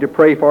not only to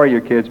pray for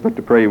your kids, but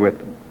to pray with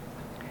them.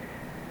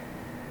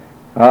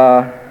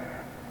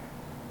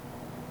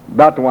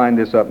 About to wind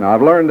this up now.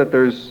 I've learned that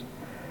there's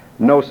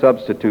no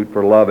substitute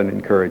for love and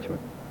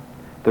encouragement.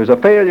 There's a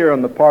failure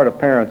on the part of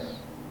parents.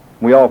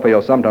 We all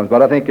fail sometimes,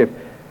 but I think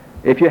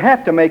if you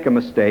have to make a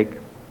mistake,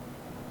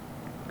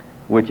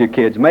 with your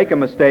kids. Make a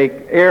mistake,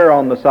 err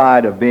on the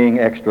side of being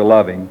extra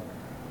loving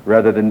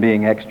rather than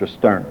being extra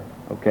stern,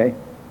 okay?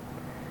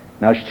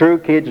 Now, it's true,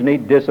 kids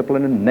need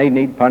discipline and they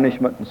need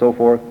punishment and so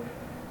forth,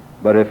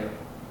 but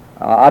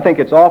I think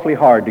it's awfully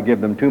hard to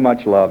give them too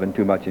much love and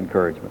too much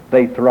encouragement.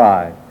 They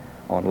thrive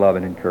on love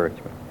and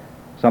encouragement.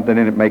 Something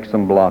in it makes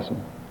them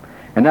blossom.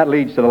 And that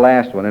leads to the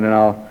last one, and then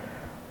I'll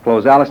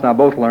close. Alice and I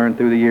both learned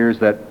through the years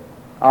that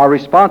our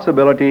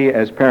responsibility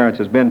as parents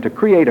has been to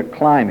create a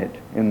climate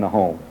in the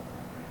home.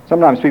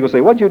 Sometimes people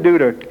say, what'd you do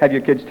to have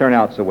your kids turn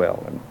out so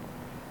well? And,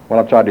 well,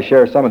 I've tried to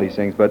share some of these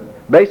things,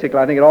 but basically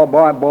I think it all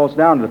boils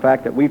down to the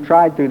fact that we've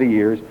tried through the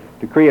years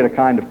to create a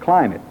kind of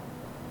climate,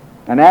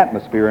 an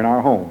atmosphere in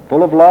our home,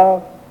 full of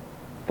love,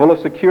 full of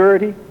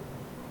security,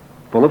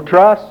 full of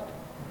trust,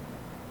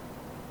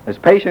 as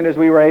patient as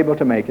we were able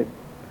to make it,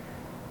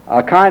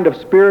 a kind of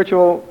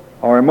spiritual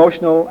or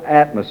emotional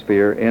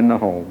atmosphere in the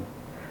home,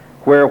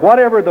 where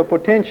whatever the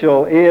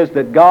potential is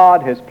that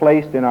God has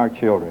placed in our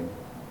children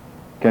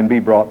can be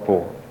brought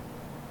forward.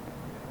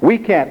 We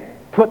can't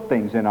put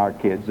things in our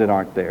kids that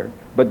aren't there,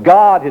 but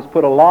God has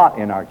put a lot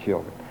in our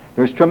children.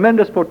 There's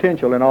tremendous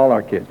potential in all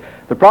our kids.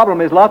 The problem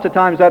is lots of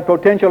times that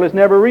potential is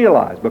never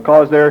realized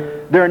because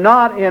they're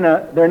not in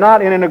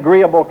an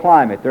agreeable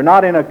climate. They're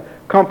not in a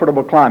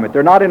comfortable climate.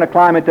 They're not in a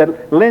climate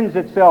that lends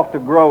itself to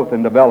growth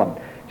and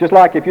development. Just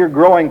like if you're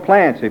growing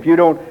plants, if you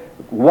don't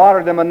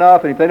water them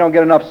enough, and if they don't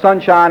get enough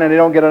sunshine and they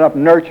don't get enough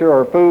nurture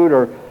or food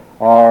or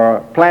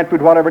plant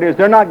food, whatever it is,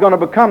 they're not going to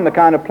become the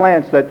kind of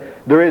plants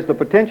that there is the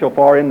potential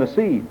for in the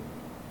seed.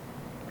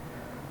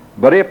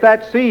 But if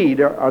that seed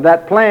or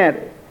that plant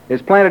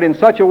is planted in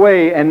such a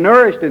way and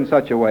nourished in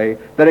such a way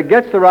that it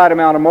gets the right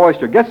amount of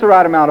moisture, gets the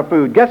right amount of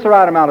food, gets the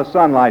right amount of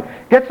sunlight,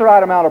 gets the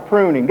right amount of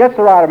pruning, gets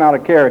the right amount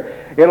of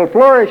care, it'll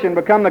flourish and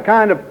become the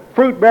kind of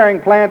fruit-bearing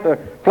plant, the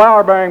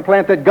flower-bearing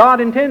plant that God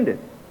intended.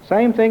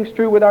 Same thing's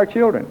true with our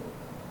children.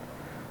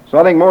 So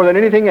I think more than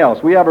anything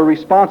else, we have a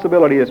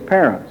responsibility as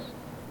parents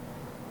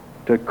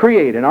to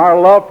create in our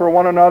love for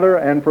one another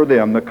and for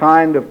them the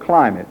kind of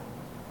climate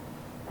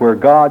where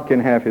God can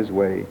have his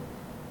way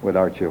with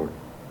our children.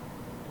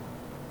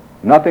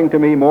 Nothing to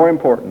me more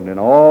important in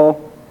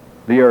all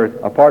the earth,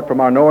 apart from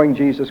our knowing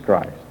Jesus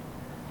Christ.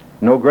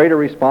 No greater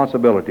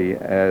responsibility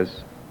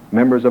as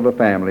members of a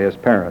family, as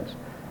parents,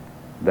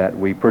 that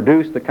we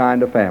produce the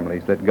kind of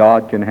families that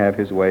God can have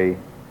his way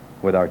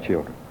with our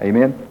children.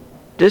 Amen?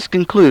 This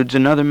concludes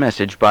another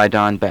message by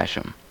Don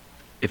Basham.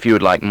 If you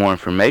would like more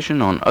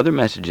information on other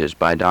messages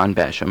by Don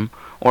Basham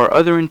or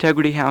other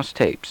Integrity House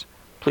tapes,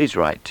 please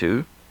write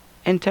to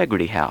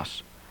Integrity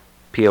House,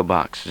 P.O.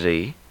 Box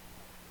Z,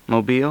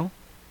 Mobile,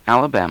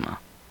 Alabama,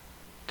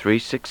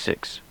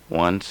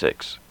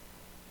 36616.